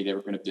facility they were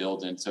going to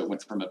build, and so it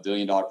went from $1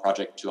 billion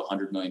project to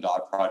 $100 million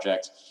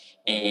project.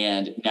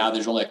 And now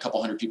there's only a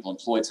couple hundred people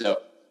employed. So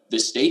the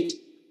state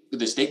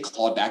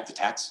clawed back the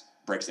tax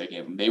breaks they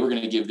gave them. They were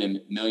going to give them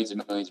millions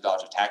and millions of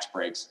dollars of tax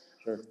breaks,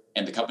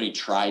 and the company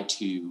tried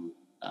to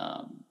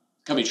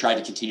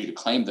continue to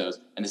claim those,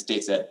 and the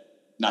state said,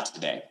 not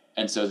today.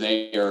 And so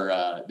they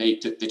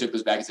took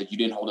those back and said, you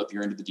didn't hold up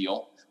your end of the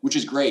deal, which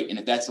is great. And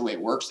if that's the way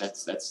it works,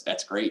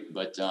 that's great.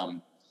 But,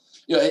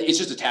 it's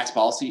just a tax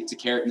policy. It's a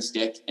carrot and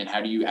stick. And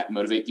how do you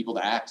motivate people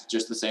to act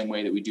just the same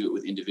way that we do it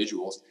with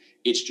individuals?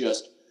 It's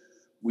just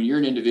when you're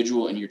an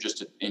individual and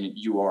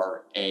you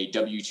are a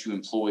W-2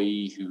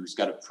 employee who's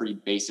got a pretty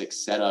basic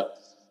setup,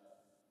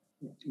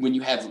 when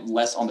you have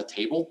less on the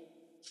table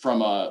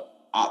from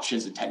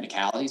options and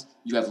technicalities,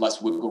 you have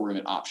less wiggle room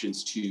and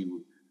options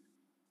to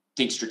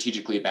think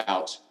strategically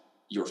about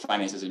your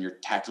finances and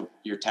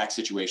your tax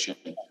situation.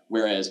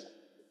 Whereas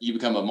you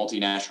become a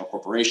multinational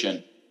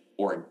corporation,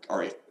 or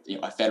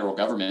a federal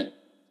government,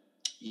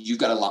 you've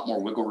got a lot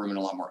more wiggle room and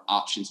a lot more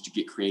options to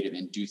get creative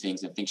and do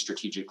things and think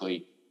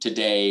strategically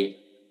today,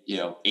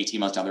 18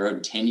 months down the road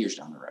and 10 years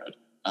down the road.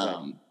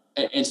 Right.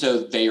 And so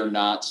they are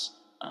not,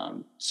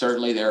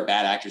 certainly there are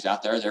bad actors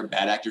out there. There are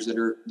bad actors that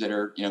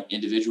are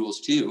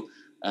individuals too.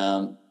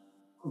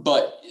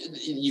 But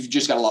you've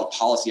just got a lot of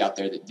policy out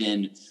there that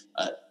then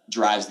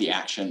drives the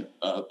action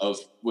of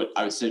what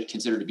I would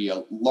consider to be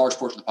a large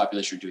portion of the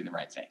population doing the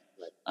right thing.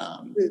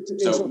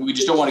 So we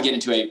just don't want to get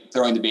into a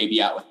throwing the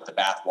baby out with the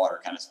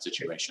bathwater kind of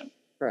situation.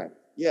 Correct.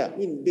 Yeah. I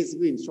mean,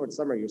 basically, in short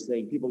summary, you're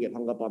saying people get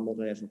hung up on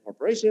multinational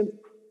corporations.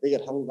 They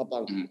get hung up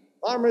on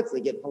conglomerates.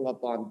 They get hung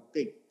up on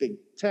big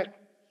tech.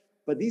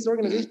 But these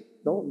organizations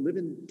don't live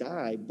and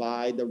die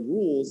by the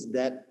rules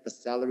that the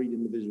salaried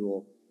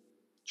individual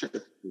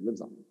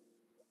lives on.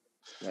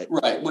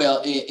 Right.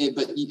 Well,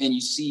 and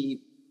you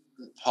see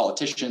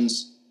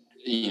politicians,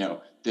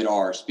 that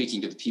are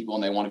speaking to the people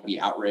and they want to be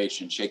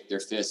outraged and shake their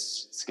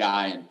fists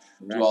sky and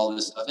do all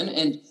this stuff.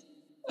 And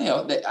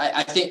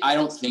I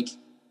don't think,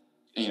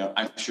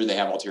 I'm sure they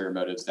have ulterior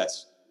motives.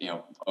 That's,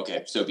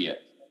 okay, so be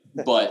it.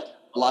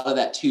 But a lot of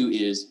that too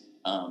is,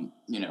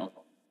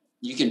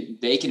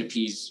 they can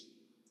appease,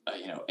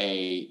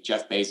 a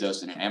Jeff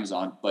Bezos and an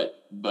Amazon,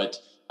 but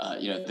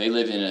they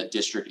live in a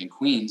district in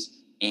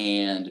Queens,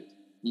 and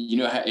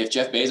if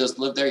Jeff Bezos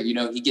lived there,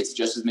 he gets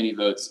just as many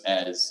votes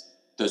as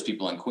those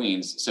people in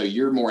Queens. So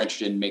you're more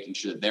interested in making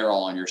sure that they're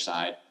all on your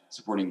side,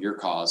 supporting your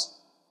cause.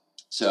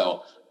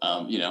 So,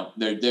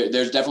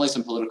 there's definitely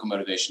some political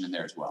motivation in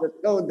there as well.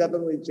 No one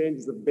definitely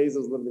changes if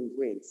Bezos lived in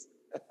Queens.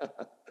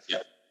 Yeah,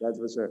 that's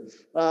for sure.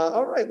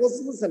 All right. Well,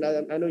 listen,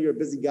 I know you're a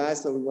busy guy,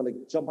 so we want to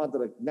jump onto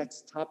the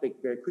next topic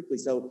very quickly.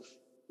 So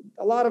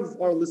a lot of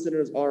our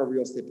listeners are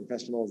real estate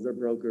professionals. They're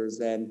brokers.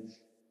 And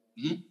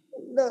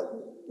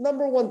the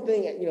number one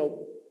thing,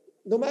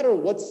 no matter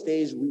what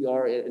stage we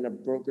are in a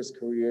broker's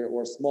career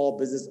or a small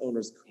business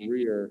owner's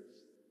career,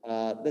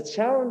 the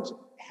challenge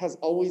has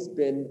always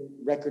been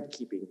record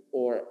keeping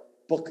or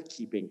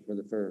bookkeeping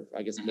for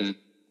I guess let's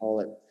call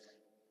it.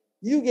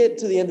 You get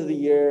to the end of the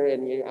year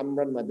and I'm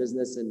running my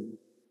business and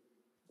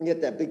you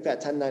get that big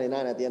fat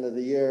 1099 at the end of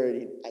the year.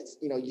 And,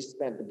 you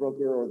spent, the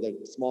broker or the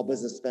small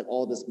business spent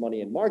all this money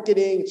in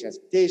marketing,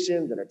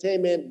 transportation,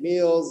 entertainment,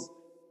 meals,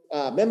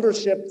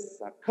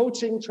 memberships,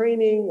 coaching,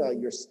 training,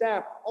 your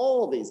staff,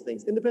 all of these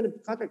things.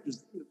 Independent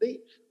contractors, they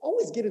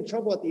always get in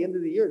trouble at the end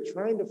of the year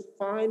trying to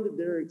find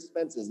their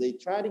expenses. They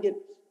try to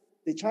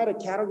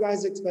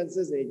categorize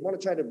expenses. They want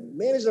to try to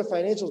manage their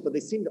financials, but they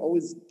seem to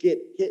always get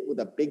hit with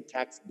a big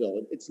tax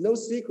bill. It's no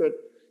secret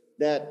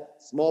that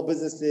small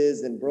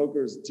businesses and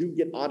brokers do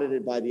get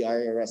audited by the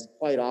IRS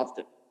quite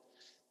often.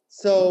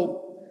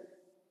 So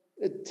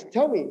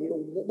tell me,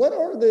 what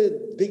are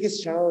the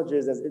biggest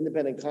challenges as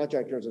independent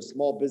contractors or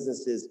small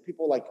businesses,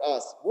 people like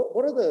us?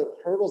 What are the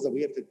hurdles that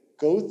we have to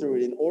go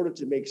through in order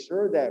to make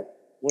sure that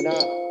we're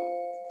not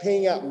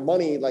paying out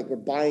money like we're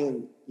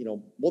buying,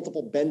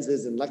 multiple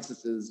Benzes and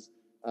Lexuses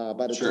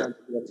by the time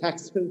the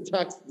tax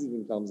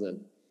season comes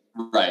in?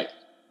 Right.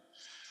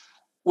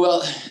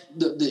 Well,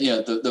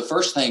 the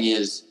first thing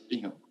is,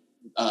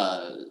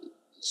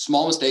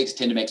 small mistakes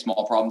tend to make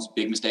small problems.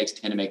 Big mistakes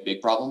tend to make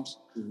big problems.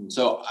 Mm-hmm.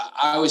 So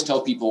I always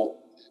tell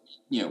people,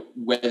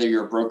 whether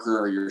you're a broker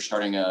or you're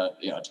starting a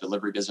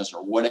delivery business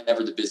or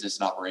whatever the business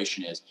and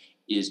operation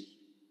is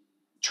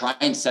try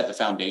and set the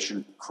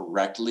foundation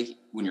correctly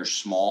when you're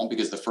small,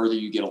 because the further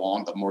you get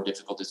along, the more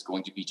difficult it's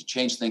going to be to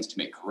change things, to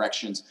make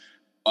corrections,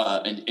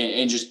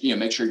 and just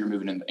make sure you're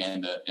moving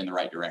in the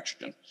right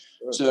direction.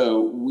 Sure.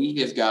 So we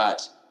have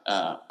got.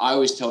 I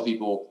always tell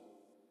people,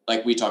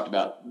 like we talked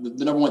about,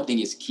 the number one thing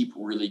is keep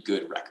really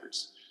good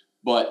records.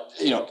 But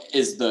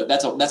that's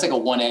like a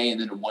 1A and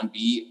then a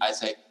 1B. I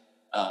say,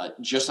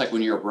 just like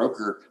when you're a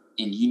broker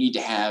and you need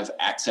to have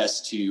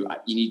access to, you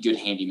need good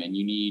handymen,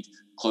 you need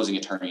closing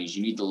attorneys,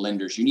 you need the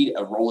lenders, you need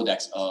a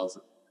Rolodex of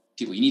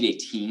people, you need a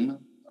team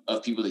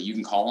of people that you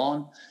can call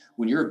on.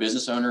 When you're a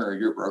business owner or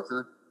you're a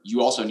broker,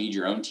 you also need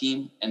your own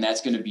team, and that's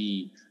going to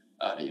be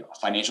a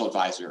financial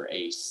advisor,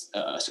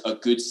 a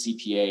good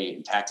CPA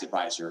and tax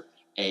advisor,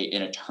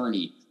 an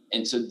attorney.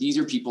 And so these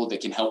are people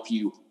that can help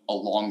you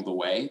along the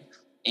way.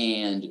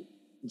 And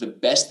the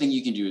best thing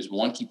you can do is,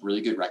 one, keep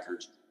really good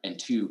records, and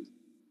two,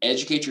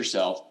 educate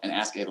yourself and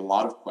ask a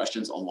lot of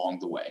questions along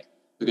the way,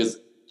 because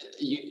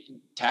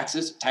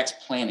tax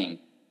planning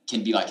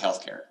can be like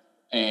healthcare.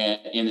 And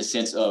in the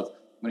sense of,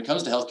 when it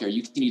comes to healthcare,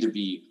 you can either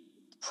be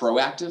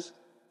proactive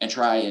and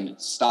try and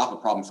stop a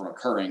problem from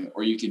occurring,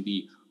 or you can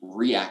be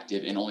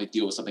reactive and only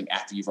deal with something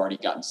after you've already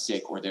gotten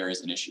sick or there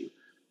is an issue.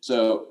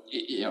 So,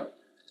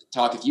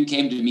 if you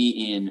came to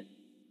me in,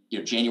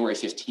 January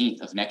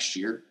 15th of next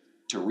year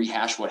to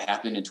rehash what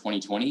happened in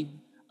 2020,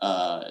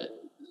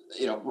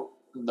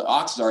 the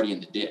ox is already in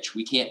the ditch.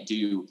 We can't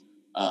do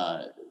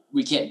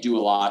a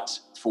lot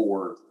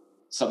for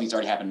something that's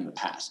already happened in the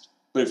past.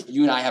 But if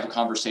you and I have a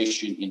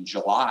conversation in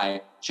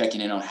July,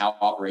 checking in on how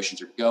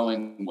operations are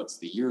going, what's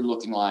the year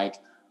looking like,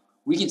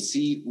 we can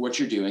see what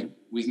you're doing.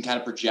 We can kind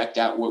of project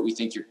out what we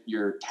think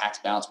your tax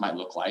balance might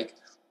look like.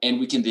 And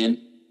we can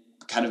then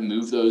kind of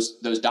move those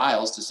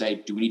dials to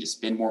say, do we need to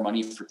spend more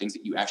money for things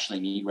that you actually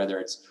need, whether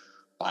it's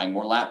buying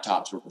more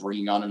laptops or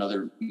bringing on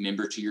another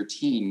member to your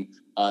team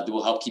that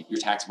will help keep your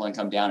taxable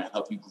income down and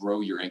help you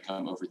grow your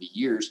income over the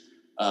years.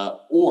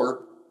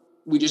 Or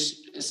we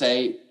just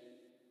say,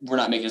 we're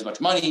not making as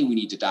much money, we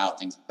need to dial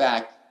things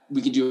back.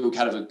 We can do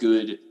kind of a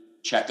good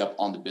checkup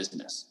on the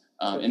business.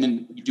 And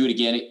then you do it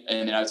again.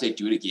 And then I would say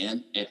do it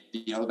again at,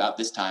 about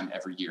this time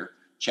every year.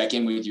 Check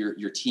in with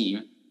your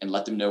team and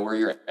let them know where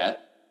you're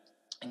at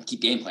and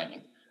keep game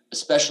planning,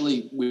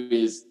 especially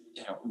with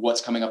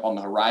what's coming up on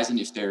the horizon.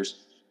 If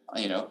there's,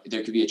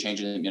 there could be a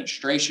change in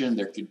administration,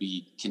 there could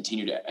be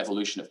continued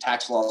evolution of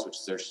tax laws,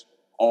 which there's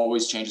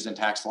always changes in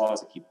tax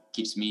laws that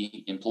keeps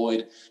me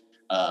employed.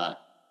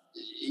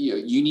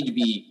 You need to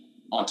be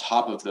on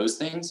top of those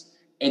things.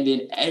 And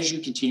then as you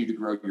continue to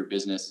grow your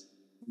business,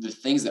 the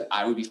things that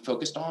I would be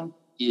focused on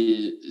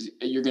is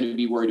you're going to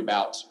be worried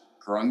about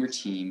growing your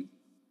team,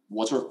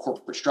 what sort of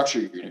corporate structure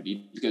you're going to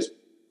be, because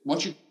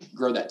once you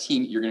grow that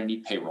team, you're going to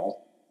need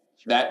payroll.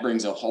 That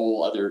brings a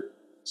whole other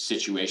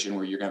situation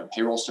where you're going to have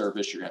payroll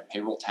service, you're going to have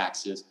payroll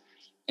taxes.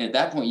 And at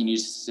that point, you need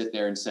to sit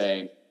there and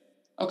say,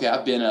 okay,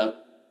 I've been a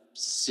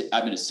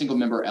single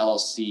member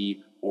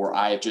LLC, or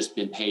I have just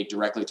been paid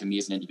directly to me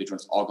as an individual.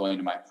 It's all going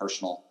to my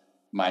personal,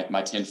 my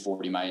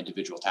 1040, my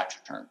individual tax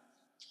return.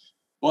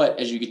 But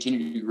as you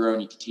continue to grow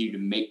and you continue to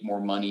make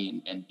more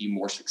money and be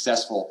more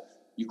successful,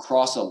 you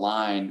cross a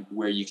line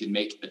where you can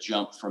make a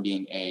jump from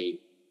being a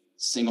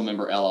single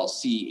member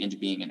LLC into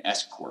being an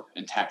S corp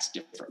and taxed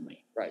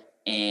differently. Right.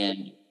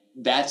 And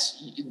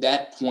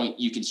that point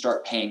you can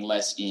start paying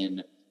less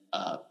in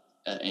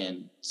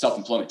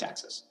self-employment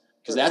taxes,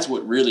 because that's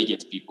what really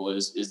gets people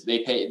is they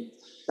pay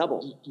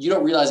double. You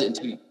don't realize it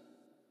until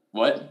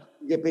what?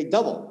 You get paid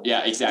double.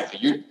 Yeah,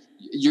 exactly.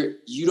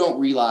 You don't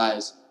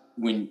realize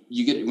when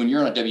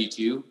you're on a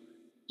W-2,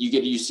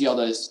 you see all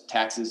those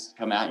taxes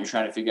come out and you're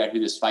trying to figure out who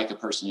this FICA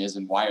person is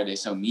and why are they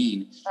so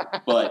mean.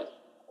 But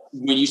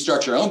when you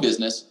start your own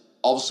business,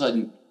 all of a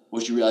sudden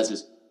what you realize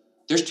is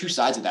there's two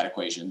sides of that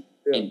equation.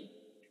 Yeah. And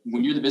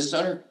when you're the business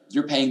owner,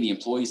 you're paying the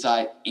employee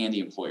side and the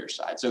employer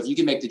side. So if you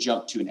can make the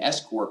jump to an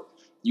S corp,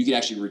 you can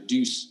actually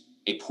reduce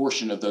a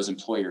portion of those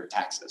employer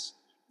taxes.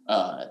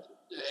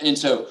 And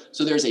so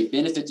there's a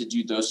benefit to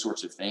do those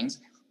sorts of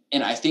things.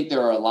 And I think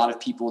there are a lot of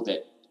people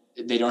that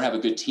they don't have a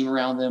good team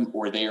around them,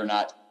 or they are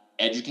not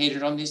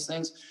educated on these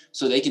things.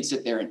 So they can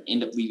sit there and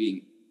end up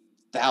leaving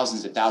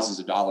thousands and thousands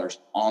of dollars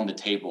on the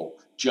table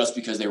just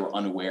because they were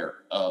unaware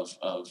of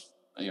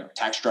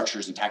tax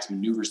structures and tax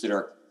maneuvers that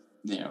are,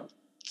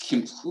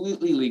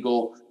 completely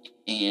legal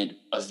and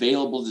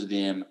available to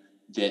them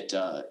that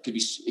could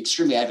be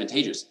extremely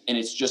advantageous. And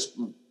it's just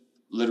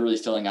literally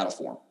filling out a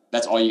form.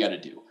 That's all you got to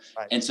do.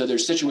 Right. And so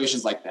there's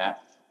situations like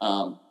that.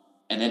 And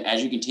then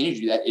as you continue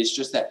to do that, it's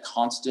just that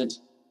constant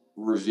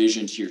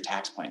revision to your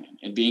tax planning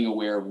and being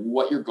aware of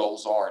what your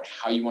goals are and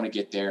how you want to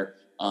get there.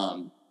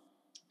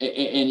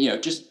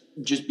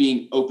 Just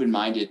being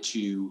open-minded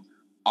to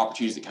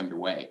opportunities that come your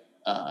way.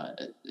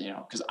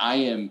 Because I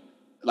am,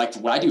 like,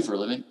 what I do for a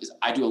living is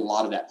I do a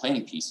lot of that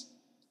planning piece,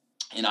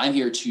 and I'm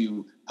here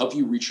to help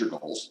you reach your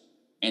goals.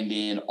 And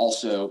then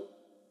also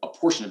a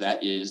portion of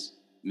that is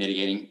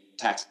mitigating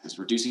taxes,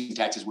 reducing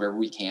taxes wherever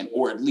we can,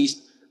 or at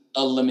least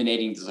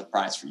eliminating the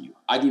surprise for you.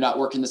 I do not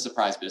work in the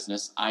surprise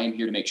business. I am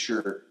here to make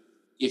sure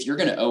if you're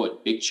going to owe a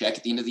big check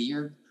at the end of the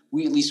year,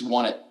 we at least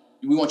want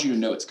you to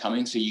know it's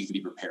coming so you can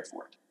be prepared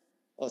for it.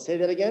 I'll say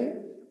that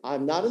again.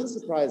 I'm not in the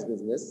surprise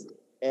business.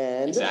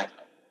 And exactly.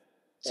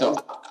 So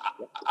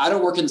I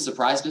don't work in the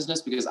surprise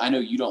business because I know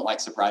you don't like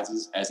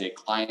surprises as a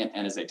client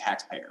and as a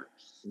taxpayer.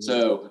 Mm-hmm.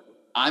 So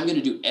I'm going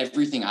to do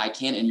everything I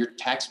can, and your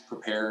tax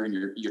preparer and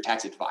your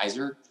tax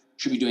advisor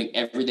should be doing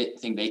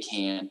everything they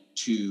can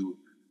to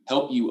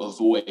help you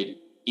avoid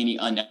any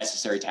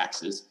unnecessary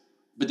taxes.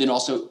 But then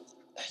also,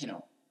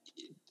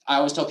 I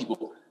always tell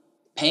people,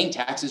 paying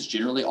taxes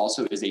generally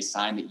also is a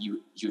sign that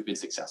you've been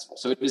successful.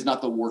 So it is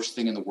not the worst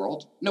thing in the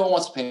world. No one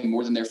wants to pay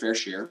more than their fair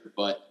share,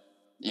 but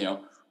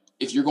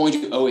if you're going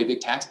to owe a big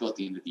tax bill at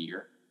the end of the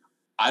year,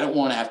 I don't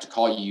want to have to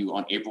call you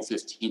on April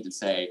 15th and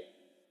say,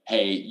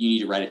 hey, you need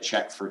to write a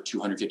check for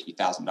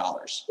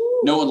 $250,000.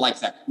 No one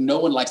likes that. No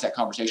one likes that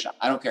conversation.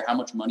 I don't care how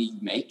much money you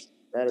make.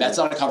 That's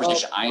not a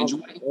conversation I enjoy.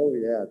 Oh,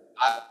 yeah.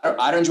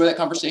 I don't enjoy that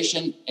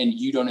conversation, and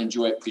you don't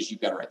enjoy it because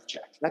you've got to write the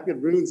check. That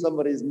could ruin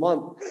somebody's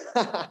month.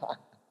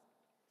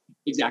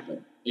 Exactly.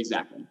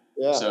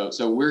 Yeah.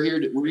 So we're here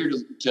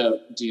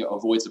to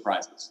avoid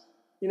surprises.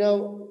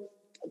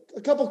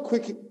 A couple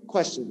quick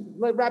questions,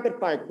 like rapid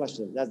fire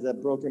questions, as a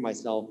broker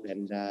myself,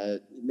 and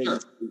maybe sure.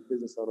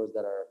 Business owners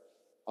that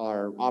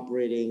are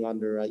operating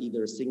under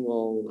either a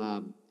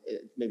single,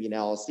 maybe an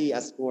LLC,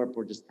 S corp,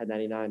 or just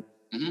 1099.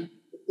 Mm-hmm.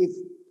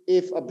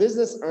 If a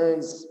business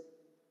earns,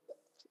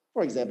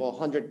 for example,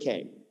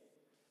 100K,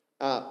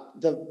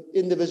 the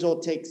individual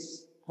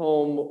takes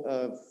home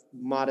a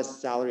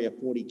modest salary of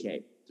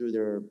 40K through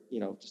their,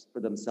 just for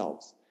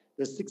themselves.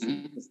 There's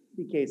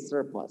 60K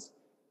surplus,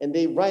 and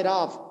they write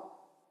off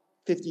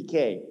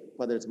 50K,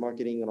 whether it's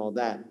marketing and all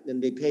that, then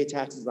they pay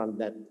taxes on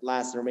that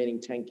last remaining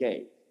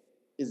 10K.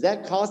 Is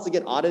that cost to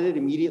get audited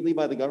immediately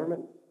by the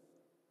government?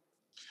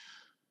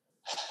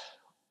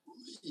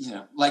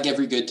 Like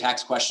every good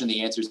tax question,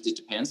 the answer is it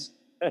depends.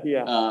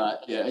 Yeah.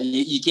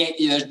 You can't.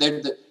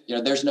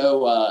 There's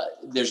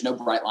no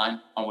bright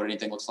line on what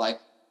anything looks like.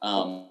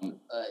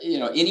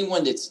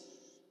 Anyone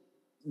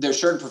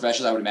there's certain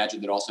professions I would imagine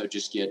that also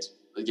just get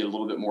a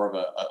little bit more of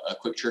a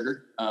quick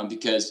trigger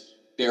because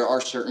there are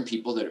certain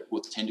people that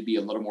will tend to be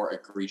a little more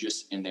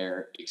egregious in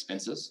their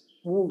expenses.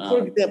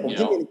 For example,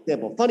 give me an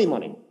example. Funny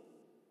money.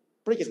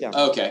 Break it down.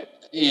 Okay.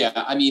 Yeah.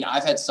 I mean,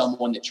 I've had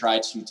someone that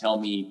tried to tell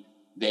me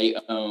they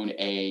own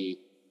they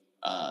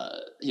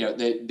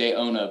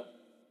own a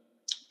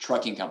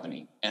trucking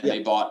company and they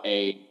bought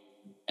a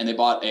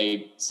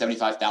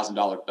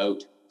 $75,000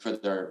 boat for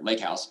their lake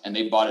house, and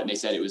they bought it and they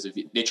said it was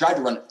they tried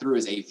to run it through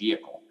as a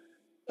vehicle.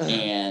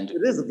 And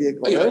it is a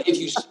vehicle. Right? If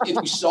you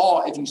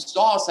saw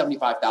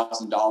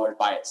 $75,000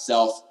 by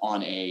itself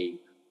on an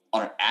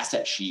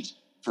asset sheet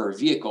for a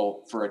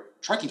vehicle for a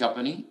trucking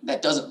company,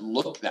 that doesn't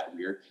look that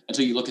weird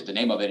until you look at the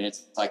name of it and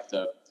it's like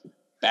the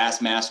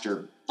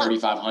Bassmaster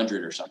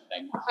 3500 or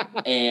something.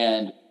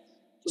 And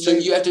so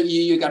you got to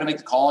make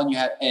the call, and you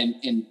have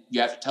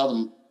to tell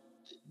them,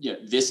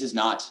 this is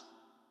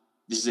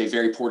a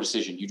very poor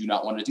decision. You do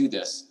not want to do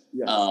this.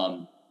 Yes.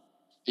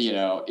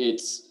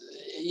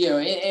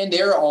 And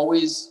there are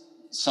always,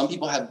 some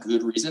people have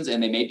good reasons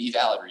and they may be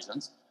valid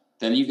reasons.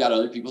 Then you've got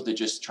other people that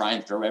just try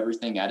and throw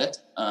everything at it.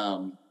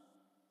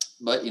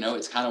 But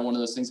it's kind of one of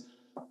those things,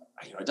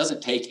 it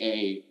doesn't take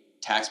a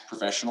tax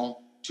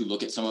professional to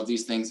look at some of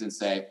these things and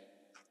say,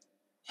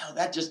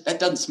 that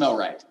doesn't smell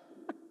right.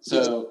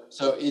 So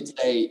it's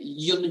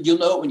you'll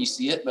know it when you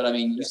see it, but I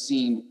mean,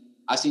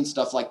 I've seen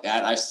stuff like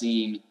that. I've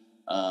seen,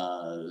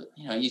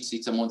 you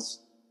see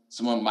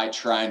someone might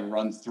try and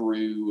run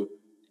through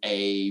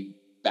a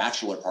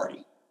bachelor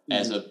party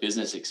as a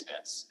business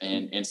expense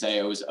and say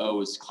it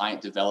was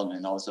client development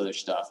and all this other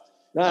stuff.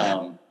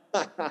 But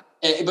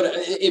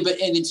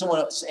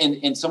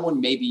someone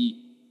may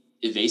be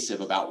evasive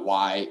about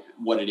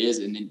what it is,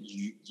 and then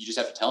you just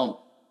have to tell them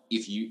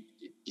if you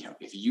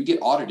get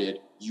audited,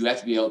 you have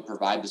to be able to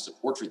provide the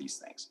support for these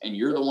things, and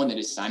you're the one that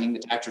is signing the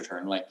tax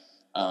return. Like,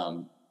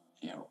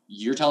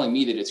 you're telling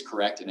me that it's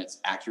correct and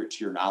it's accurate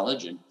to your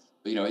knowledge,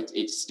 but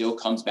it still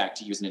comes back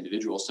to you as an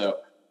individual. So,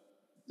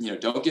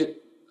 don't get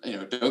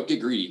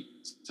greedy.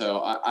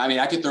 So I mean,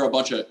 I could throw a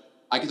bunch of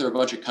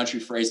country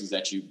phrases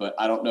at you, but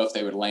I don't know if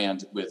they would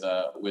land with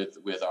our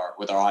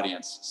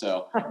audience.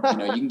 So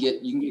you can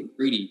get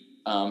greedy.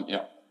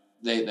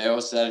 They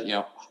always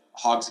said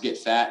hogs get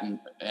fat and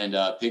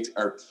pigs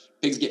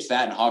get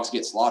fat and hogs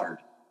get slaughtered.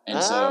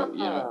 And so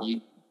you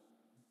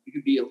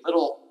can be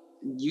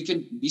you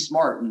can be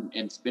smart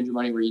and spend your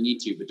money where you need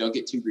to, but don't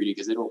get too greedy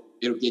because it'll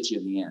get you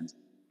in the end.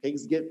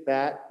 Pigs get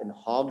fat and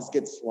hogs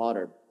get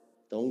slaughtered.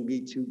 Don't be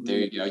too greedy. There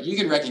you go. You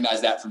can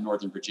recognize that from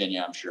Northern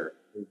Virginia, I'm sure.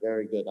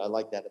 Very good. I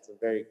like that. It's a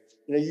very,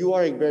 you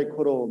are a very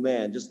quotable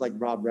man, just like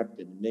Rob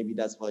Repton. Maybe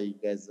that's why you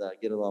guys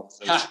get along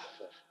so well.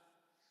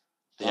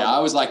 Yeah, I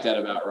always like that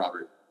about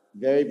Robert.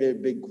 Very, very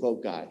big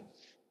quote guy.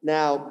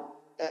 Now,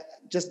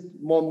 just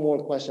one more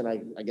question,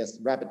 I guess,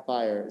 rapid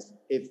fire.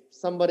 If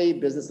somebody,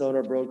 business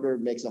owner, broker,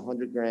 makes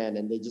 $100,000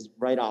 and they just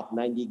write off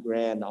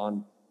 $90,000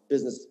 on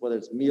business, whether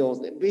it's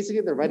meals,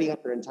 basically they're writing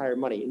off their entire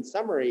money. In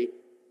summary,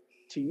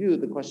 to you,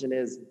 the question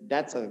is,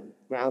 that's a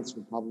grounds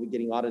for probably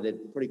getting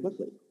audited pretty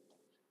quickly.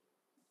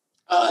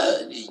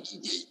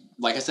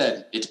 Like I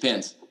said, it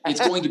depends. It's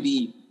going to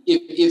be,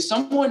 if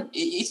someone,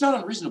 it's not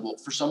unreasonable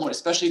for someone,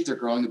 especially if they're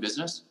growing a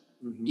business.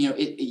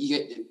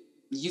 Mm-hmm.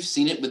 You've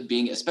seen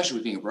it especially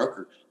with being a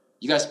broker.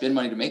 You got to spend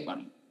money to make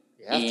money.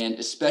 And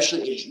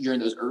especially if you're in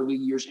those early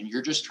years and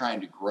you're just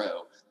trying to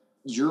grow,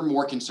 you're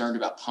more concerned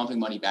about pumping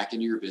money back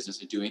into your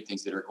business and doing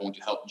things that are going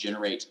to help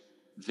generate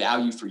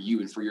value for you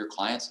and for your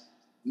clients.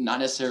 Not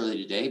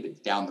necessarily today,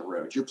 but down the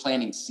road. You're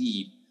planting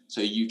seed so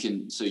you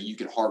can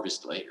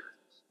harvest later.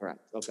 Right.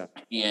 Okay.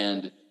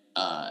 And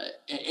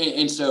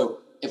so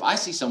if I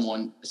see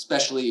someone,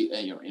 especially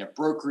in a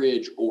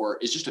brokerage or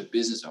is just a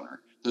business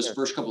owner, those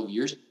first couple of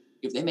years,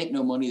 if they make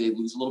no money, they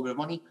lose a little bit of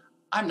money.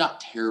 I'm not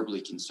terribly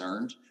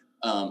concerned.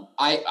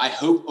 I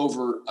hope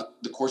over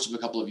the course of a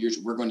couple of years,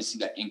 we're going to see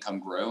that income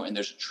grow, and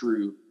there's a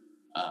true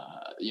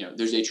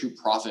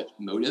profit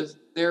motive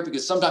there,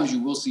 because sometimes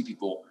you will see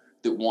people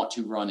that want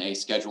to run a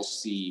Schedule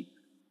C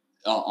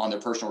on their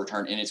personal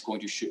return, and it's going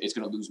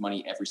to lose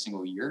money every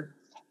single year.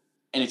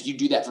 And if you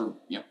do that for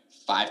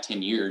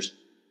 5-10 years,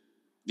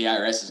 the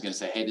IRS is going to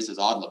say, "Hey, this is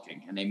odd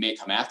looking," and they may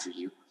come after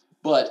you.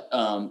 But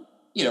 1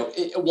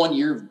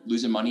 year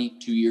losing money,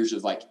 2 years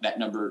of like that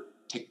number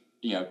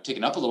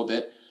ticking up a little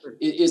bit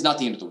is not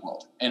the end of the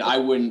world. And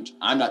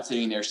I'm not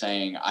sitting there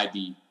saying I'd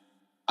be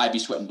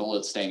sweating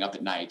bullets staying up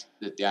at night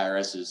that the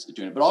IRS is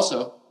doing it. But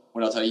also,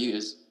 what I'll tell you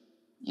is,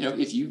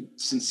 if you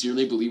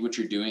sincerely believe what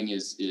you're doing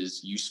is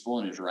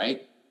useful and is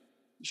right,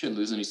 you shouldn't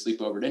lose any sleep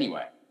over it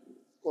anyway.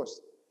 Of course,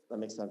 that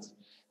makes sense.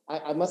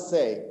 I must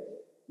say,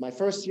 My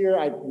first year,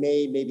 I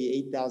made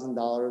maybe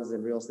 $8,000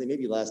 in real estate,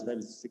 maybe less, maybe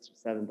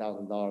 $6,000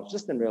 or $7,000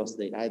 just in real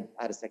estate. I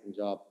had a second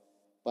job,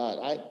 but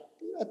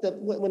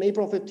when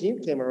April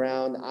 15th came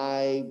around,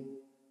 I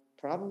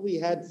probably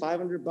had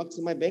 $500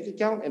 in my bank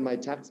account, and my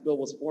tax bill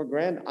was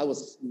 $4,000. I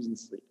was losing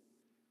sleep.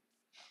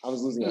 I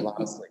was losing a lot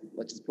of sleep.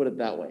 Let's just put it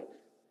that way.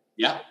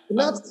 Yeah.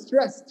 Not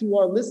stress to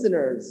our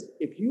listeners.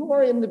 If you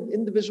are an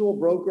individual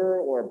broker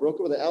or a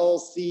broker with an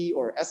LLC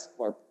or S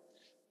corp,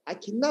 I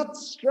cannot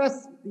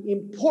stress the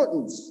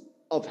importance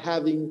of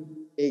having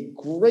a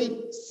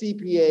great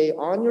CPA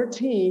on your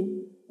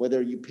team,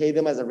 whether you pay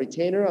them as a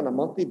retainer on a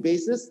monthly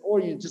basis, or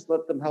you just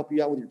let them help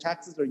you out with your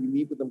taxes, or you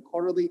meet with them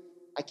quarterly.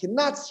 I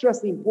cannot stress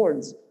the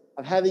importance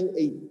of having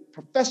a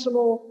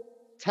professional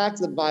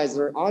tax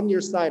advisor on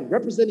your side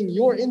representing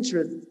your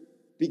interests,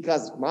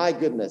 because my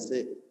goodness,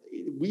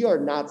 we are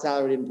not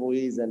salaried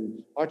employees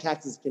and our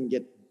taxes can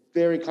get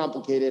very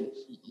complicated.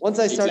 Once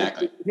I started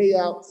to pay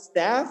out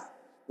staff,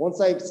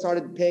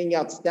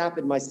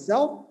 and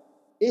myself,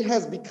 it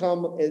has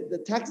become, the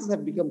taxes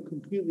have become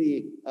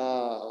completely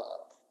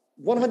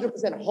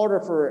 100% harder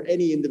for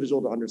any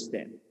individual to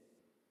understand.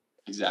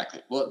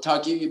 Exactly. Well,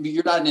 Todd,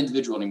 you're not an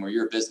individual anymore.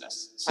 You're a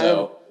business.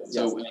 So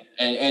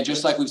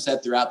just like we've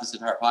said throughout this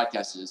entire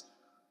podcast is,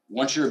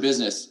 once you're a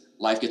business,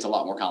 life gets a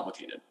lot more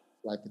complicated.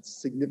 Life gets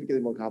significantly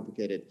more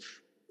complicated.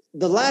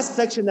 The last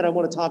section that I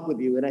want to talk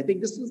with you, and I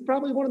think this is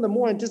probably one of the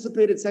more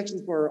anticipated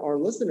sections for our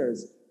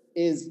listeners,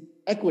 is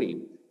equity.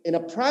 In a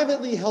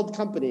privately held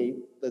company,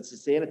 let's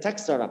just say in a tech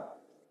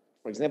startup,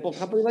 for example, a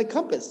company like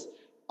Compass,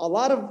 a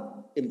lot of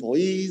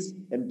employees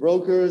and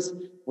brokers,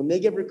 when they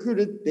get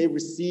recruited, they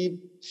receive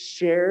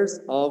shares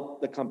of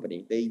the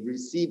company. They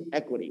receive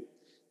equity,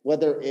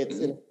 whether it's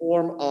in the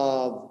form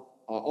of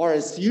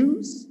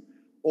RSUs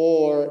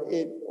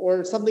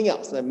or something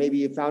else,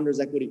 maybe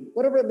founder's equity,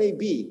 whatever it may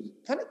be.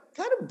 Kind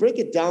of break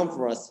it down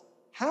for us.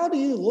 How do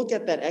you look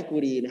at that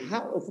equity, and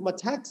how, from a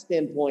tax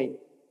standpoint,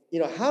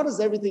 how does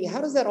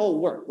that all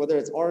work? Whether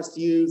it's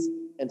RSUs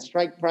and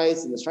strike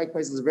price, and the strike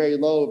price is very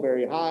low,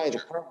 very high, the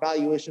current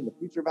valuation, the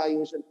future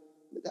valuation.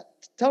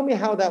 Tell me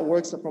how that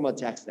works from a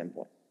tax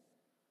standpoint.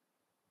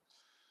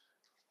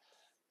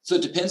 So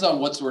it depends on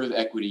what sort of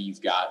equity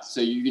you've got.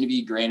 So you could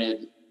be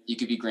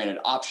granted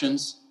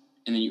options,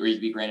 and then you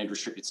could be granted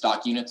restricted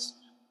stock units.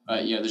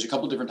 There's a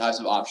couple different types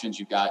of options.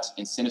 You've got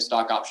incentive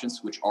stock options,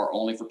 which are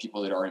only for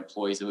people that are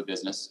employees of a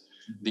business.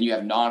 Then you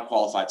have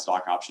non-qualified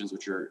stock options,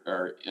 which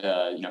are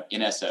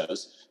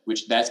NSOs,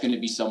 which that's going to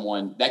be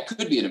someone that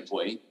could be an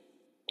employee,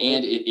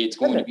 and it's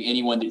going to be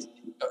anyone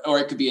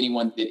it could be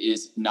anyone that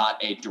is not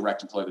a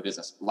direct employee of a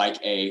business, like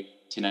a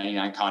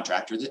 1099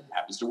 contractor that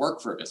happens to work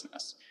for a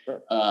business.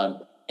 Sure.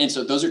 And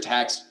so those are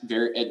taxed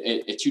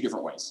at two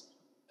different ways.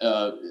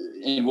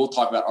 And we'll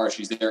talk about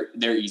RSUs.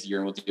 They're easier,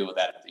 and we'll deal with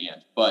that at the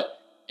end. But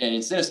an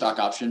incentive stock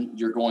option,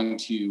 you're going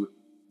to,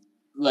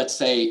 let's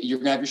say you're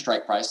going to have your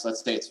strike price.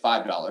 Let's say it's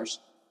 $5,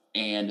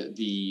 and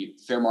the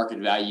fair market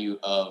value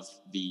of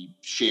the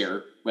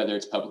share, whether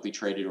it's publicly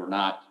traded or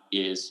not,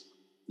 is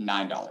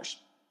 $9.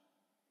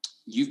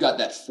 You've got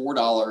that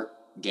 $4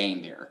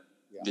 gain there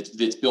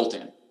that's built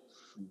in.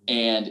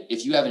 And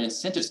if you have an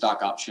incentive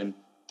stock option,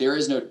 there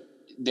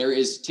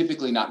is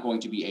typically not going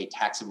to be a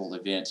taxable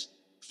event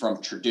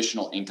from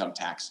traditional income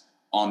tax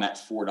on that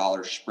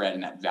 $4 spread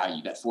and that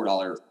value, that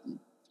 $4,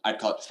 I'd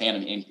call it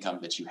phantom income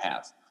that you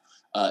have.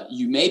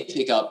 You may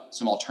pick up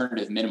some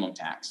alternative minimum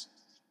tax,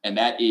 and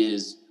that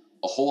is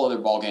a whole other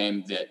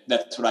ballgame.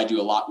 That's what I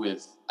do a lot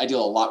with. I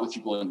deal a lot with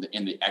people in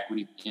the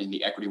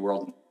equity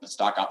world, in the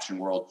stock option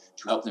world,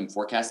 to help them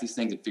forecast these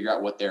things and figure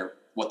out what the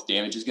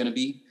damage is going to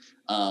be.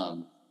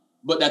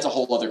 But that's a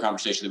whole other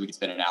conversation that we could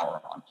spend an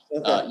hour on.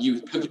 Okay.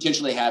 You could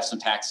potentially have some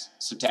tax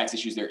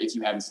issues there if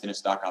you have incentive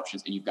stock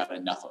options and you've got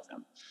enough of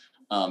them.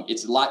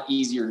 It's a lot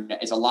easier.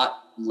 It's a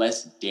lot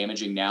less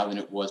damaging now than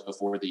it was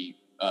before the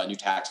new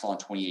tax law in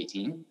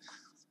 2018.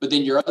 But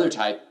then your other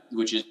type,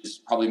 which is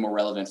probably more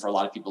relevant for a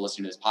lot of people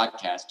listening to this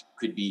podcast,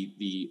 could be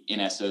the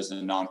NSOs and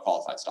the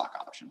non-qualified stock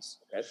options.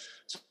 Okay.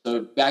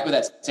 So back with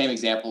that same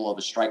example of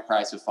a strike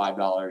price of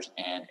 $5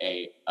 and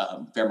a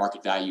fair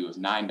market value of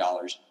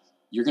 $9,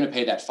 you're going to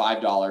pay that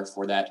 $5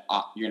 for that.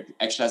 You're going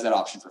to exercise that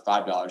option for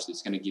 $5.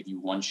 That's going to give you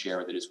one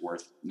share that is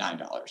worth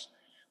 $9.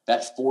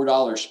 That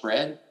 $4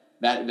 spread,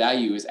 that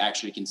value is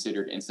actually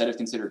considered, instead of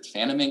considered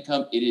phantom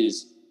income, it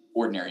is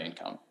ordinary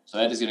income. So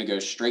that is going to go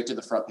straight to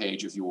the front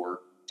page of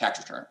your tax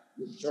return.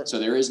 Sure. So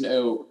there's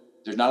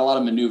not a lot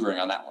of maneuvering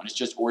on that one. It's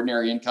just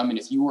ordinary income. And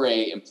if you were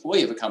a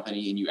employee of a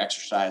company and you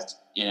exercised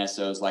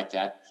NSOs like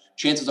that,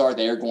 chances are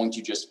they're going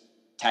to just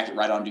tack it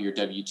right onto your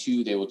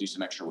W-2. They will do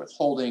some extra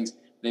withholdings.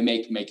 They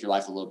make your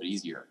life a little bit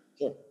easier.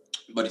 Sure.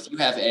 But if you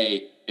have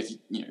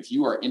if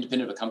you are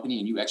independent of a company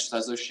and you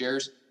exercise those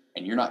shares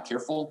and you're not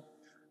careful,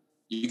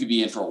 you could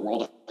be in for a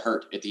world of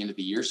hurt at the end of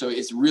the year. So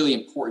it's really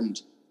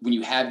important when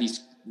you have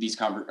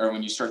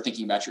when you start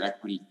thinking about your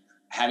equity,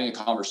 having a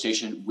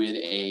conversation with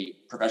a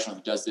professional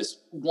who does this,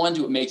 one,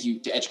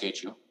 to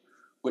educate you,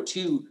 but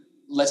two,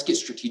 let's get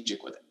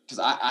strategic with it. because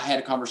I had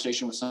a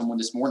conversation with someone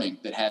this morning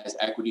that has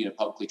equity in a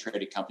publicly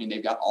traded company. And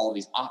they've got all of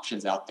these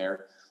options out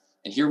there.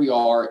 And here we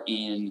are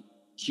in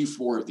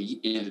Q4 of the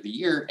end of the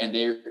year, and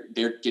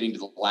they're getting to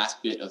the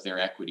last bit of their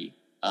equity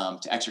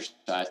to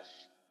exercise.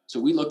 So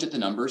we looked at the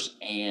numbers,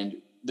 and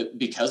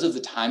because of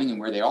the timing and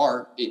where they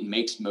are, it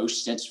makes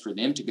most sense for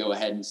them to go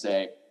ahead and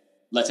say,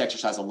 let's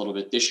exercise a little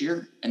bit this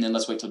year, and then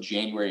let's wait till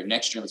January of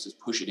next year. Let's just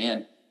push it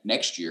in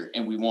next year,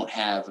 and we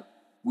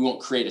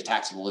won't create a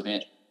taxable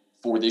event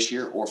for this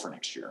year or for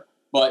next year.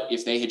 But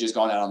if they had just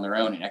gone out on their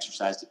own and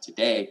exercised it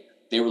today,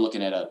 they were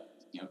looking at a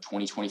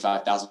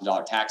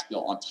 $25,000 tax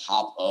bill on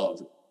top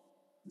of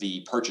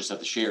the purchase of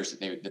the shares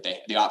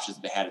the options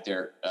that they had at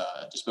their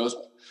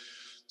disposal.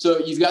 So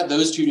you've got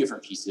those two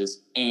different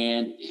pieces,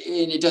 and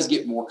it does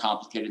get more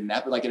complicated than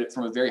that. But like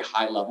from a very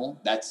high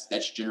level, that's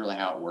generally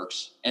how it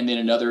works. And then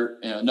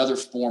another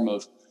form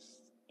of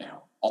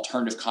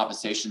alternative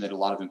compensation that a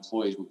lot of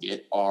employees will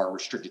get are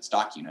restricted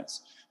stock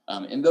units,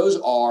 and those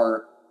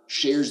are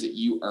shares that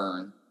you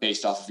earn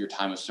based off of your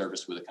time of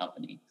service with a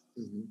company.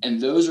 Mm-hmm. And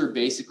those are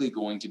basically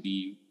going to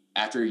be,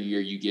 after a year,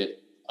 you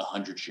get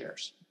 100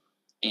 shares,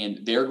 and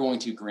they're going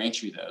to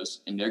grant you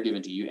those, and they're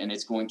given to you, and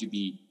it's going to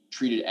be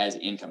treated as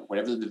income.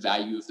 Whatever the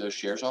value of those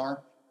shares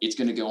are, it's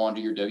going to go onto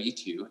your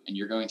W-2, and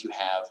you're going to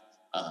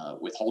have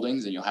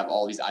withholdings, and you'll have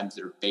all these items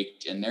that are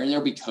baked in there, and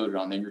they'll be coded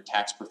on there, and your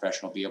tax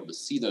professional will be able to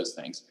see those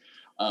things.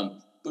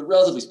 But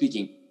relatively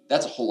speaking,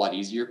 that's a whole lot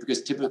easier,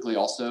 because typically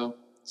also,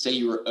 say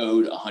you were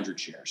owed 100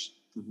 shares,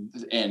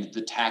 mm-hmm. and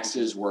the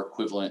taxes were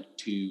equivalent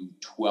to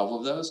 12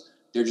 of those,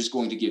 they're just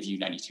going to give you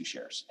 92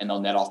 shares, and they'll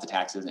net off the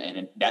taxes,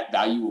 and that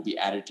value will be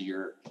added to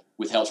your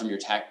withheld from your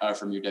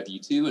from your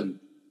W-2, and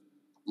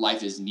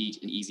life is neat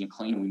and easy and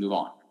clean, and we move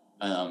on.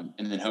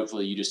 And then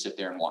hopefully you just sit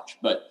there and watch.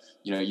 But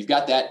you've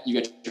got that,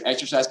 you got your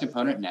exercise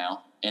component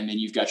now, and then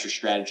you've got your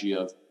strategy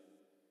of,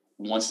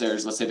 once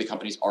let's say the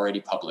company's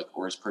already public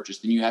or is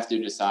purchased, then you have to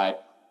decide,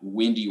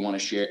 when do you want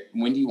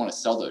to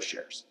sell those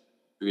shares?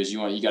 Because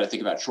you got to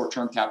think about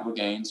short-term capital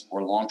gains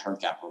or long-term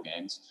capital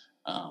gains.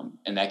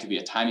 And that could be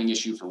a timing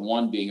issue for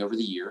one, being over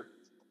the year,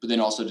 but then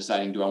also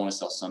deciding, do I want to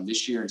sell some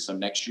this year and some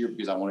next year,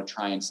 because I want to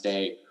try and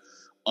stay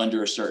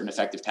under a certain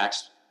effective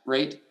tax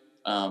rate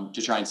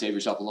to try and save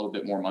yourself a little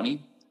bit more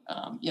money.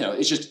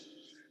 It's just,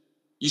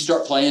 you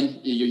start playing,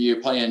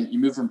 you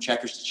move from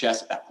checkers to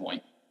chess at that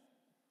point.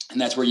 And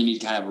that's where you need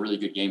to kind of have a really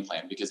good game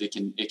plan, because it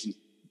can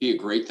be a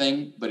great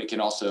thing, but it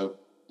can also,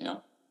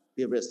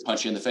 be a risk,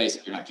 punch you in the face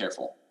if you're not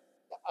careful.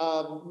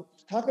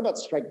 Talk about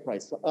strike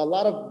price. A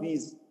lot of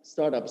these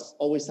startups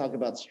always talk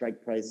about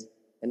strike price.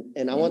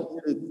 And I want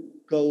you to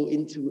go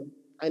into,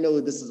 I know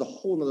this is a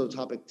whole nother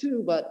topic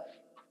too, but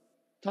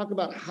talk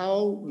about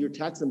how your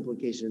tax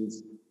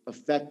implications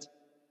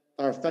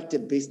are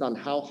affected based on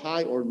how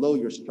high or low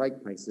your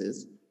strike price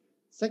is.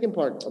 Second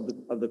part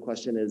of the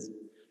question is,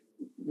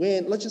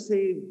 when, let's just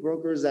say,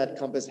 brokers at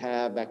Compass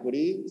have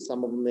equity,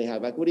 some of them may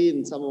have equity,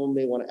 and some of them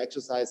may want to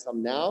exercise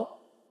some now.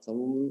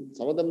 Some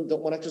of them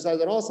don't want to exercise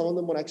at all. Some of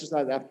them want to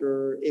exercise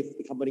after, if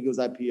the company goes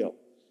IPO.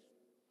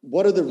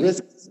 What are the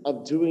risks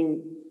of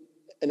doing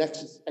an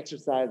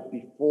exercise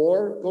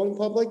before going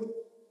public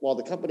while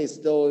the company is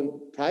still in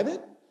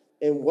private?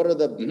 And what are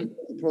the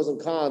pros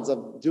and cons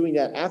of doing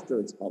that after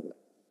it's public?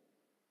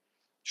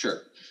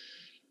 Sure.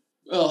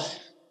 Well,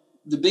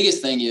 the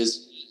biggest thing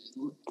is,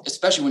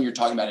 especially when you're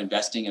talking about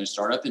investing in a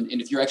startup, and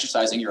if you're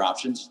exercising your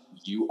options,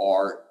 you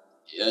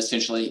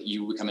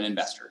become an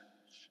investor.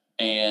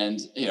 And,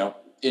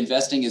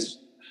 investing is,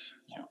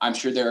 I'm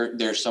sure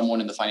there's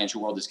someone in the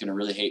financial world that's going to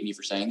really hate me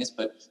for saying this,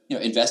 but,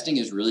 investing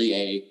is really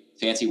a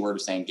fancy word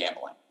of saying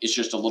gambling. It's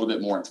just a little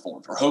bit more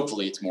informed, or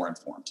hopefully it's more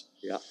informed.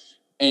 Yeah.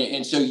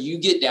 And so you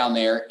get down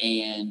there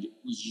and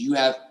you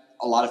have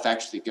a lot of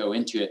factors that go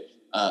into it.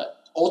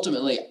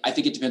 Ultimately, I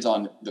think it depends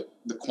on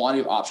the quantity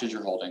of options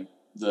you're holding,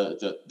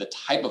 the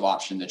type of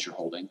option that you're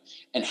holding,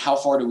 and how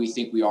far do we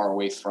think we are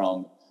away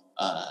from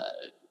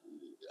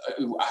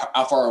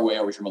how far away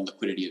are we from a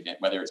liquidity event,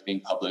 whether it's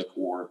being public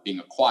or being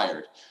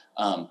acquired.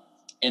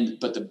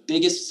 But the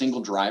biggest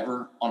single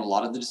driver on a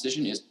lot of the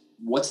decision is,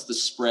 what's the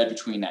spread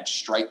between that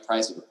strike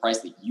price, or the price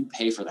that you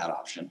pay for that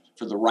option,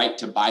 for the right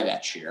to buy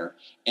that share,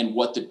 and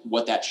what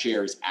that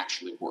share is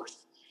actually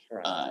worth.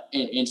 Right.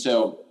 And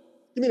so,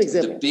 give me an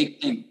example. The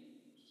big thing.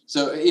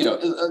 So,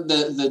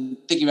 the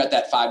thinking about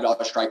that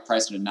 $5 strike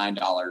price and a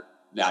 $9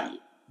 value,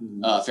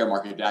 fair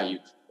market value,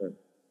 sure.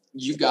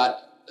 You've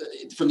got,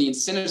 from the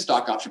incentive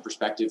stock option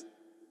perspective,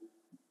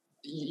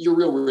 your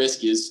real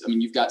risk is,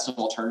 you've got some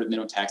alternative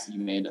minimum tax that you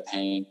may end up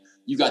paying.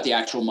 You've got the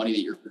actual money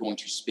that you're going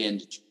to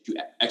spend to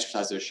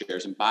exercise those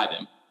shares and buy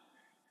them.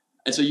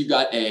 And so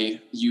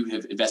you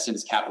have invested in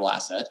this capital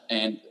asset,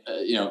 and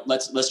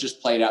let's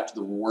just play it out to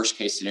the worst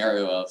case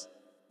scenario of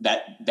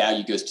that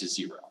value goes to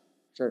zero.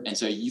 Sure. And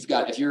so you've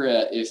got, if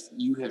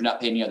you have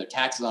not paid any other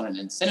taxes on an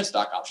incentive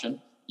stock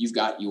option, you've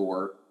got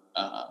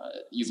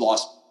you've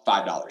lost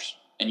 $5,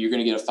 and you're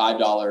going to get a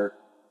 $5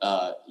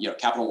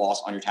 capital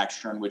loss on your tax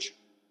return, which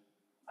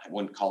I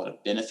wouldn't call it a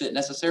benefit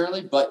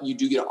necessarily, but you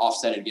do get to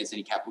offset it against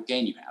any capital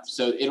gain you have.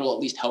 So it'll at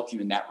least help you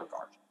in that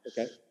regard.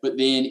 Okay. But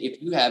then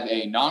if you have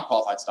a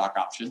non-qualified stock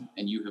option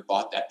and you have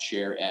bought that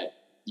share at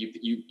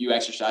you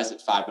exercised at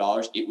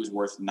 $5, it was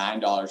worth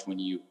 $9 when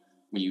you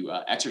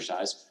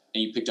exercised,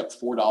 and you picked up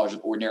 $4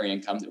 of ordinary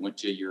income that went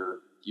to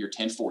your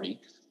 1040,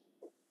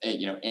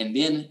 and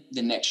then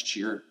the next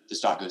year the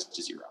stock goes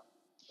to zero.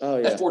 Oh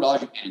yeah. That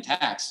 $4 you paid in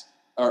tax,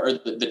 or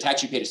the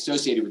tax you paid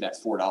associated with that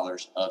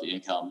 $4 of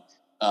income,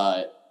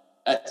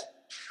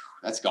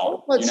 that's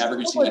gone. You're never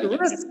going to see that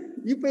again.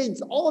 You paid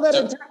all that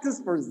in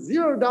taxes for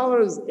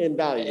 $0 in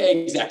value.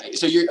 Exactly.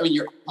 So you're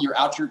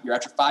out your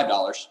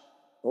 $5,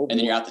 and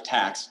then you're out the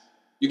tax.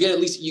 You get at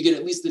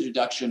least the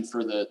deduction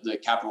for the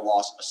capital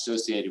loss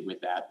associated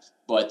with that.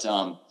 But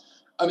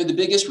the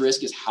biggest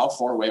risk is how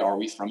far away are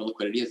we from a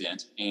liquidity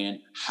event, and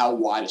how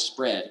wide a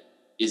spread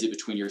is it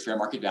between your fair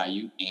market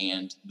value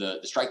and the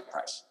strike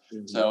price.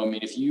 Mm-hmm. So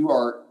if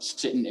you're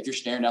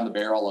staring down the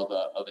barrel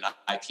of an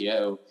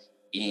IPO,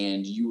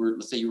 and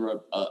let's say you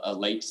were a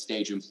late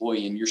stage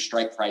employee, and your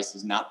strike price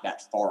is not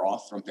that far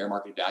off from fair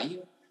market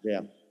value,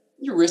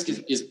 your risk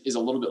is a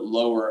little bit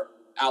lower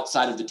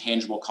outside of the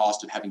tangible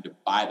cost of having to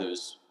buy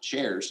those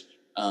shares.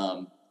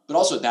 But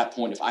also at that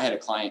point, if I had a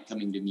client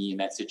coming to me in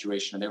that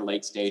situation and they're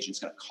late stage and it's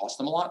going to cost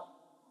them a lot,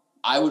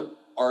 I would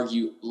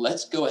argue,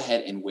 let's go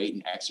ahead and wait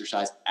and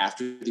exercise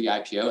after the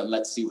IPO, and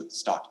let's see what the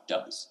stock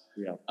does.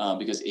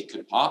 Because it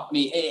could pop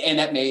me, and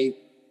that may,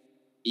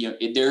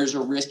 there's a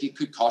risk it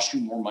could cost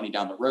you more money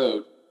down the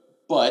road,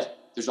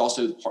 but there's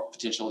also the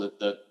potential that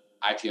the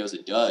IPO is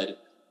a dud,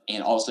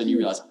 and all of a sudden you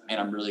realize, man,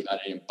 I'm really glad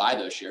I didn't buy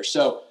those shares.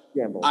 So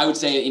I would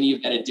say any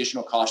of that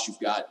additional cost you've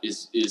got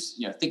is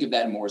think of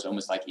that more as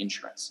almost like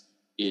insurance.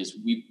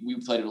 We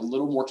played it a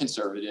little more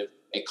conservative.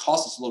 It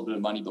cost us a little bit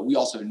of money, but we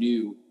also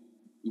knew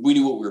what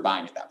we were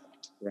buying at that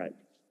point. Right.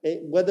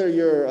 Whether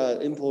you're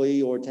an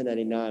employee or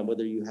 1099,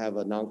 whether you have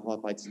a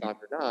non-qualified stock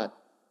or not,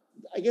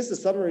 I guess the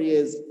summary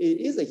is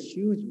it is a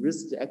huge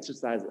risk to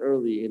exercise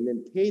early and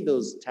then pay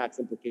those tax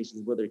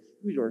implications, whether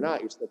huge or not,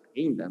 you're still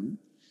paying them.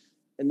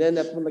 And then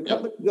when the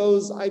company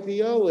goes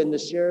IPO and the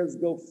shares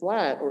go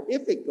flat, or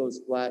if it goes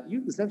flat,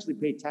 you've essentially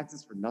paid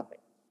taxes for nothing.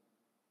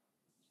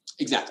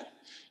 Exactly.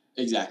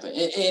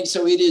 And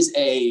so it is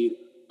a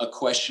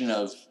question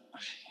of,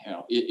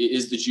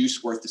 is the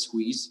juice worth the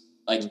squeeze?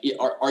 Like,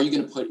 are you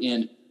going to put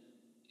in,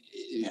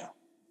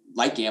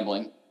 like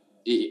gambling,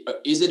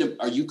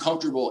 are you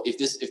comfortable if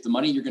the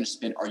money you're going to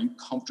spend, are you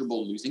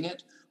comfortable losing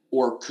it,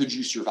 or could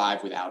you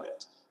survive without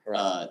it?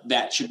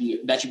 That should be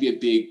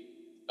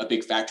a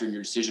big factor in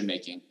your decision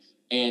making.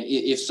 And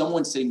if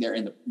someone's sitting there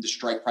and the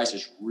strike price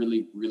is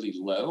really, really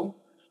low,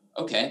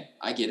 okay,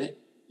 I get it.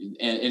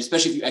 And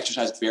especially if you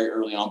exercise very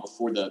early on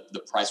before the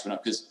price went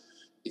up, because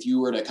if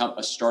you were to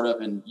a startup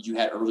and you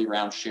had early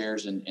round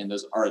shares and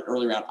those are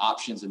early round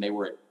options and they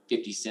were at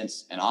 50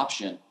 cents an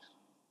option,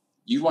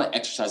 you want to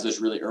exercise those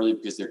really early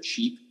because they're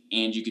cheap,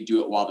 and you could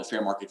do it while the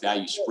fair market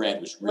value spread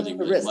was really,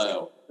 really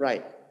low.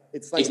 Right.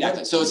 It's like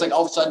exactly. So it's like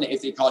all of a sudden,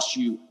 if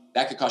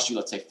that could cost you,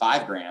 let's say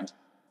 $5,000,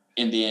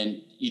 and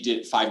then you did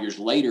it 5 years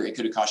later, it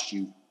could have cost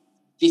you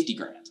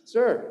 $50,000.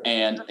 Sure.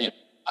 And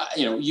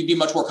you'd be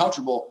much more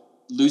comfortable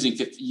losing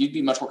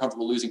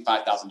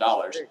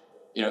 $5,000.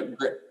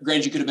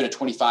 Granted, you could have been a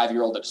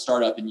 25-year-old at a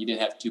startup and you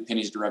didn't have two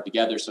pennies to rub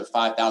together, so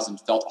 5,000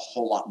 felt a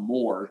whole lot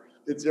more.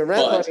 It's your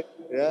rent money.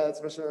 Yeah, that's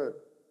for sure.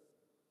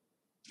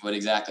 But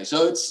exactly.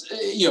 So it's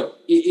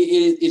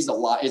it is a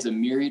lot. It's a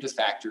myriad of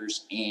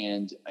factors,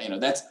 and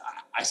I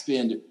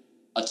spend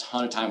a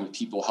ton of time with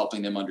people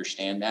helping them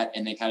understand that,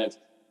 and then kind of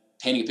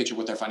painting a picture of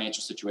what their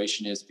financial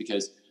situation is,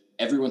 because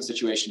everyone's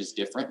situation is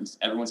different, and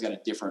everyone's got a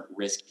different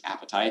risk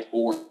appetite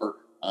or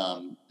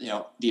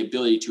the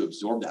ability to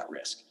absorb that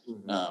risk.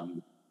 Mm-hmm.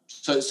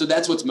 So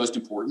that's what's most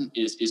important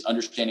is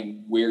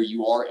understanding where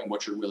you are and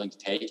what you're willing to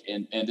take,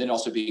 and then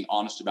also being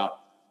honest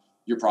about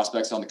your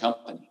prospects on the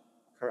company.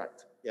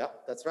 Correct. Yeah,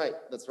 that's right.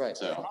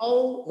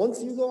 So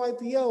once you go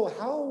IPO,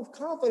 how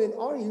confident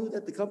are you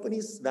that the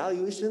company's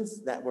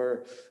valuations that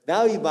were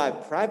valued by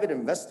private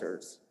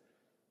investors,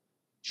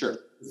 sure,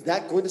 is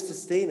that going to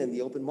sustain in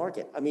the open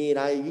market? I mean,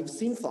 you've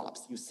seen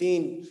flops. You've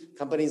seen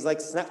companies like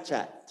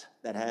Snapchat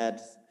that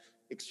had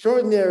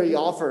extraordinary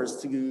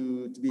offers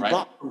to be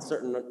bought from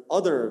certain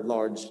other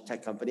large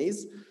tech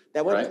companies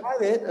that went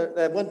private,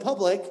 that went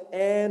public,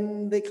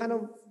 and they kind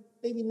of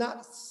maybe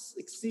not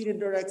exceeded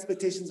their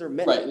expectations or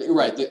met.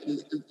 Right.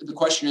 The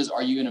question is,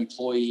 are you an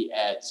employee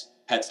at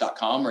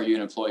pets.com or are you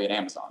an employee at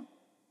Amazon?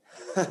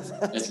 How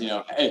do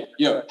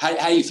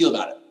you feel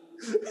about it?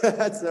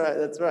 That's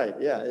right.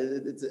 Yeah.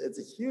 It's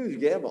a huge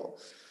gamble.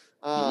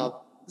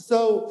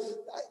 So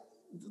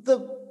the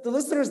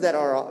listeners that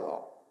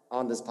are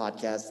on this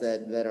podcast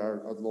that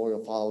are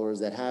loyal followers,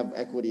 that have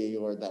equity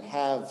or that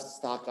have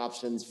stock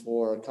options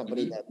for a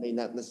company that may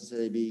not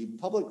necessarily be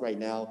public right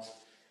now,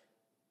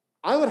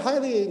 I would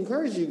highly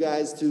encourage you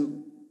guys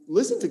to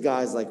listen to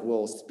guys like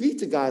Will, speak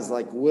to guys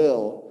like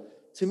Will,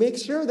 to make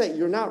sure that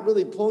you're not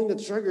really pulling the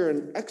trigger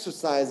and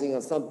exercising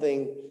on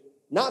something,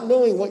 not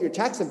knowing what your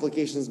tax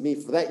implications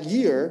mean for that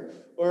year,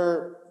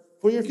 or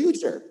for your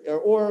future,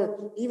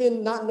 or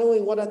even not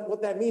knowing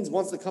what that means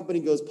once the company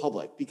goes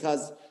public.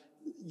 Because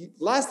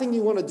last thing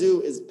you want to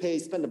do is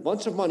spend a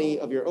bunch of money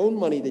of your own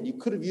money that you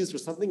could have used for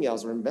something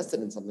else or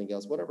invested in something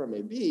else, whatever it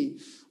may be,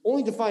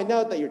 only to find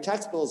out that your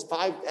tax bill is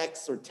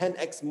 5x or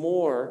 10x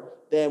more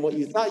than what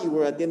you thought you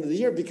were at the end of the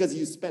year because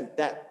you spent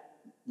that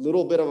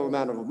little bit of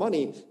amount of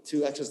money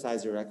to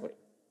exercise your equity.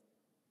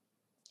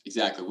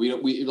 Exactly.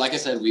 We like I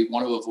said, we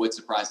want to avoid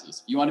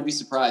surprises. If you want to be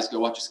surprised, go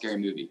watch a scary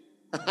movie.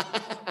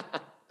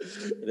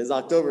 It is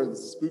October.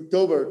 It's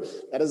Spooktober.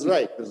 That is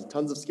right. There's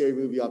tons of scary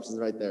movie options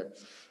right there.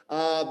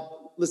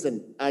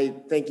 Listen, I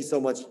thank you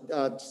so much.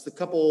 Just a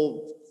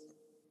couple,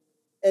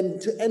 and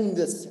to end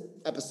this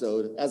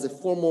episode, as a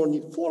former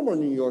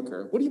New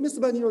Yorker, what do you miss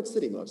about New York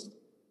City most?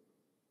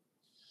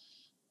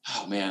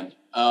 Oh man.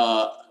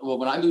 Well,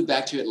 when I moved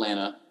back to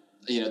Atlanta,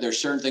 there's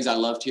certain things I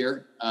loved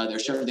here.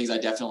 There's certain things I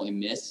definitely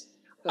miss.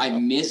 I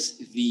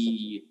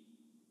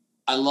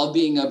love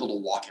being able to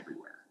walk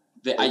everywhere.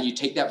 You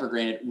take that for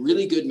granted.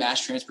 Really good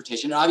mass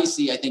transportation. And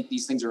obviously, I think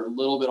these things are a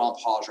little bit on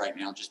pause right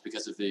now just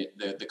because of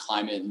the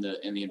climate and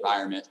the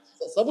environment.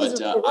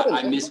 But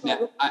I miss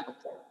that.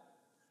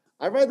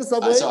 I ride the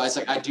subway. So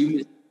I do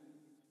miss.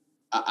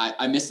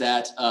 I miss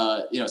that.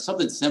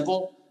 Something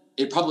simple.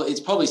 It's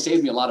probably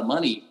saved me a lot of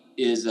money.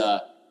 Is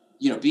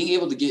being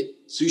able to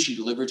get sushi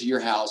delivered to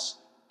your house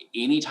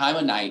any time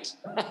of night,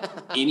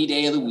 any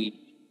day of the week.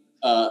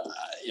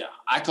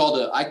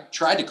 I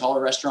tried to call a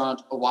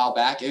restaurant a while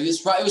back. It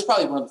was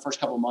probably one of the first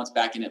couple of months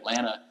back in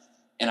Atlanta.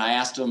 And I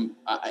asked them,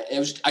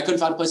 I couldn't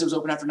find a place that was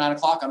open after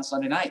 9:00 on a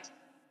Sunday night.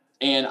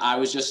 And I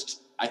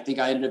think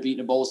I ended up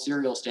eating a bowl of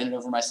cereal standing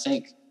over my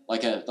sink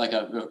like a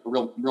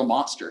real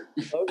monster.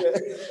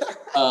 Okay.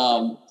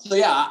 So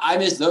yeah, I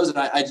miss those. And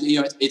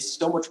it's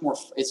so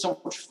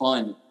much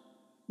fun.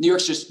 New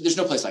York's there's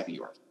no place like New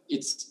York.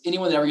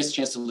 Anyone that ever gets a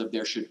chance to live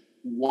there should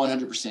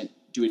 100%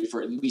 do it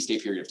for at least a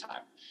period of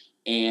time.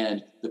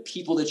 And the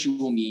people that you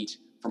will meet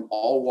from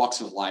all walks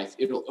of life,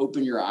 it'll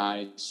open your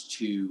eyes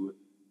to,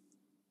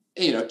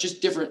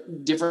 just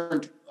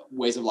different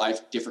ways of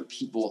life, different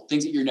people,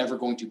 things that you're never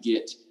going to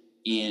get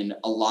in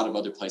a lot of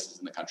other places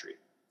in the country.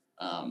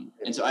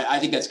 And so I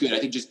think that's good. I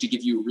think just to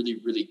give you a really,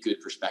 really good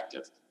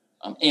perspective,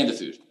 and the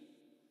food.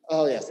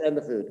 Oh yes, and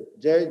the food.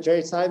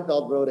 Jerry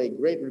Seinfeld wrote a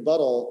great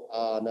rebuttal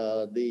on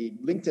the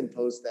LinkedIn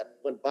post that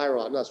went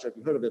viral. I'm not sure if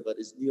you heard of it, but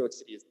it's New York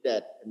City is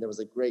dead. And there was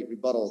a great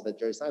rebuttal that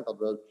Jerry Seinfeld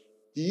wrote.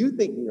 Do you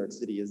think New York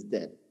City is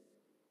dead?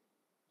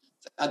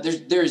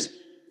 There's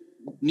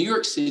New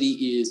York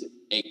City is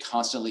a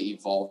constantly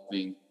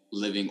evolving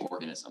living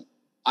organism.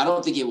 I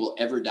don't think it will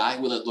ever die.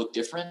 Will it look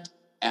different?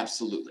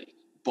 Absolutely.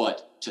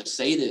 But to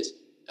say that,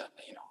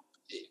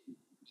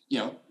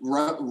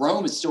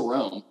 Rome is still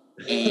Rome,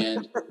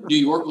 and New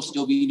York will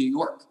still be New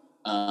York.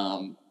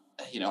 I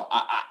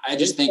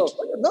just think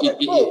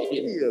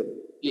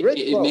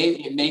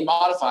it may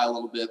modify a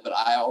little bit, but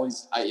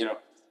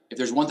if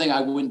there's one thing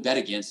I wouldn't bet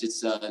against,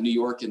 it's New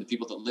York and the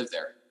people that live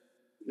there.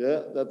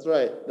 Yeah, that's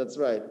right. That's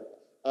right.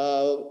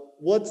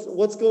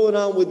 What's going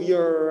on with you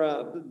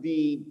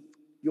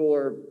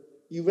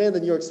ran the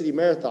New York City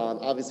Marathon.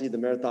 Obviously, the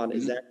marathon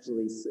is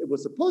it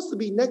was supposed to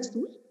be next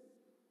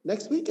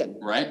weekend.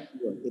 Right.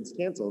 It's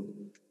canceled.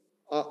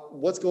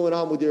 What's going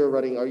on with your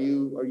running?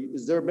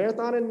 Is there a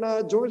marathon in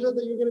Georgia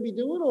that you're going to be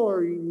doing, or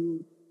are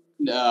you?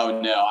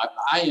 No.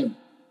 I am.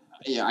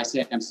 Yeah, I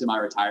say I'm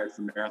semi-retired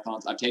from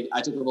marathons. I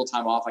took a little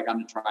time off. I got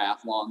into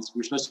triathlons.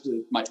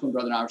 My twin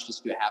brother and I were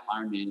supposed to do a half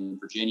Ironman in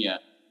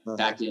Virginia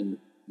back in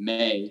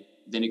May.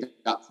 Then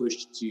it got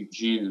pushed to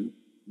June.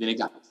 Then it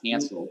got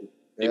canceled.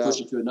 They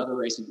pushed it to another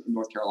race in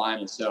North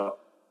Carolina. So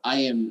I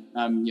am,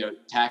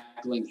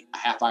 tackling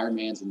half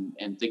Ironmans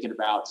and thinking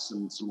about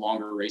some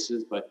longer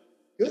races. But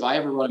if I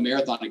ever run a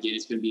marathon again,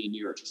 it's going to be in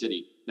New York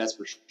City. That's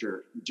for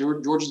sure.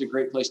 Georgia's a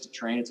great place to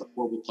train. It's a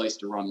horrible place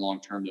to run long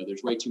term, though.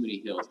 There's way too many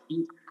hills.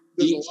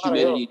 Heat,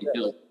 humidity, and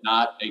hills,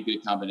 not a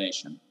good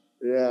combination.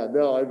 Yeah,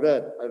 no, I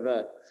bet.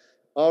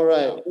 All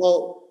right.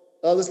 Well,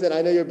 listen,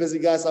 I know you're a busy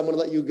guy, so I'm going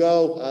to let you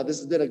go. This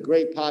has been a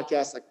great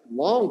podcast, a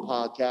long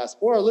podcast.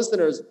 For our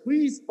listeners,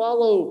 please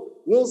follow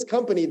Will's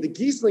company, the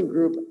Geeslin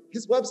Group.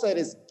 His website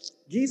is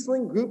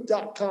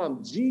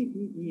geeslinggroup.com,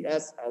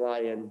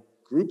 GEESLIN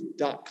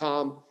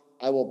group.com.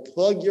 I will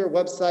plug your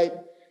website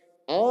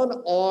on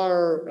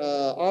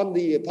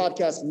the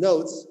podcast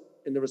notes,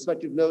 in the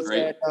respective notes.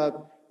 Great. And,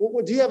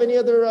 do you have any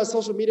other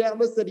social media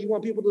outlets that you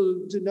want people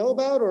to know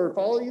about or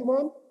follow you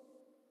on?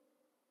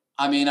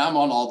 I mean, I'm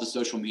on all the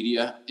social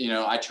media.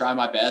 I try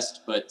my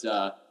best, but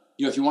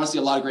if you want to see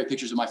a lot of great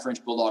pictures of my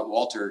French Bulldog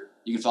Walter,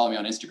 you can follow me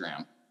on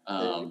Instagram.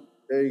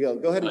 There you go.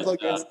 Go ahead and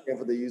plug your Instagram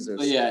for the users.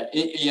 But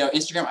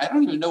Instagram. I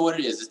don't even know what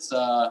it is. It's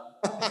I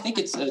think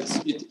it's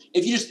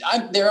if you just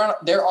there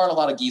aren't a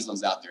lot of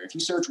Geeslins out there. If you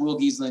search Will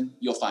Geeslin,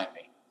 you'll find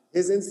me.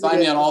 His Instagram. Find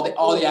me on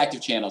all the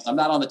active channels. I'm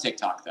not on the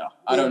TikTok though.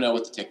 I don't know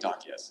what the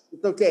TikTok is.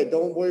 It's okay.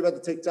 Don't worry about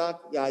the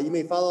TikTok. Yeah, you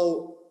may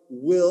follow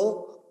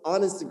Will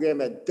on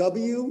Instagram at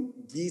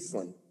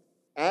WGeeslin,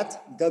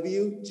 at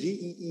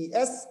WGEESLIN.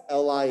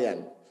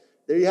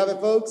 There you have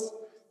it, folks.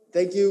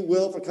 Thank you,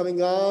 Will, for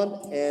coming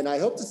on, and I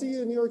hope to see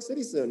you in New York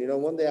City soon. You know,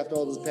 one day after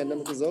all this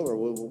pandemic is over,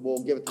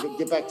 we'll get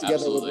back together.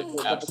 Absolutely.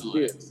 with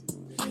Absolutely.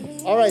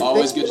 All right.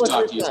 Always good to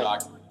talk to you,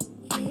 Doc.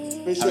 Have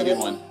a good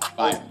one.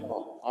 Bye.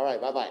 All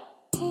right.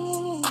 Bye-bye.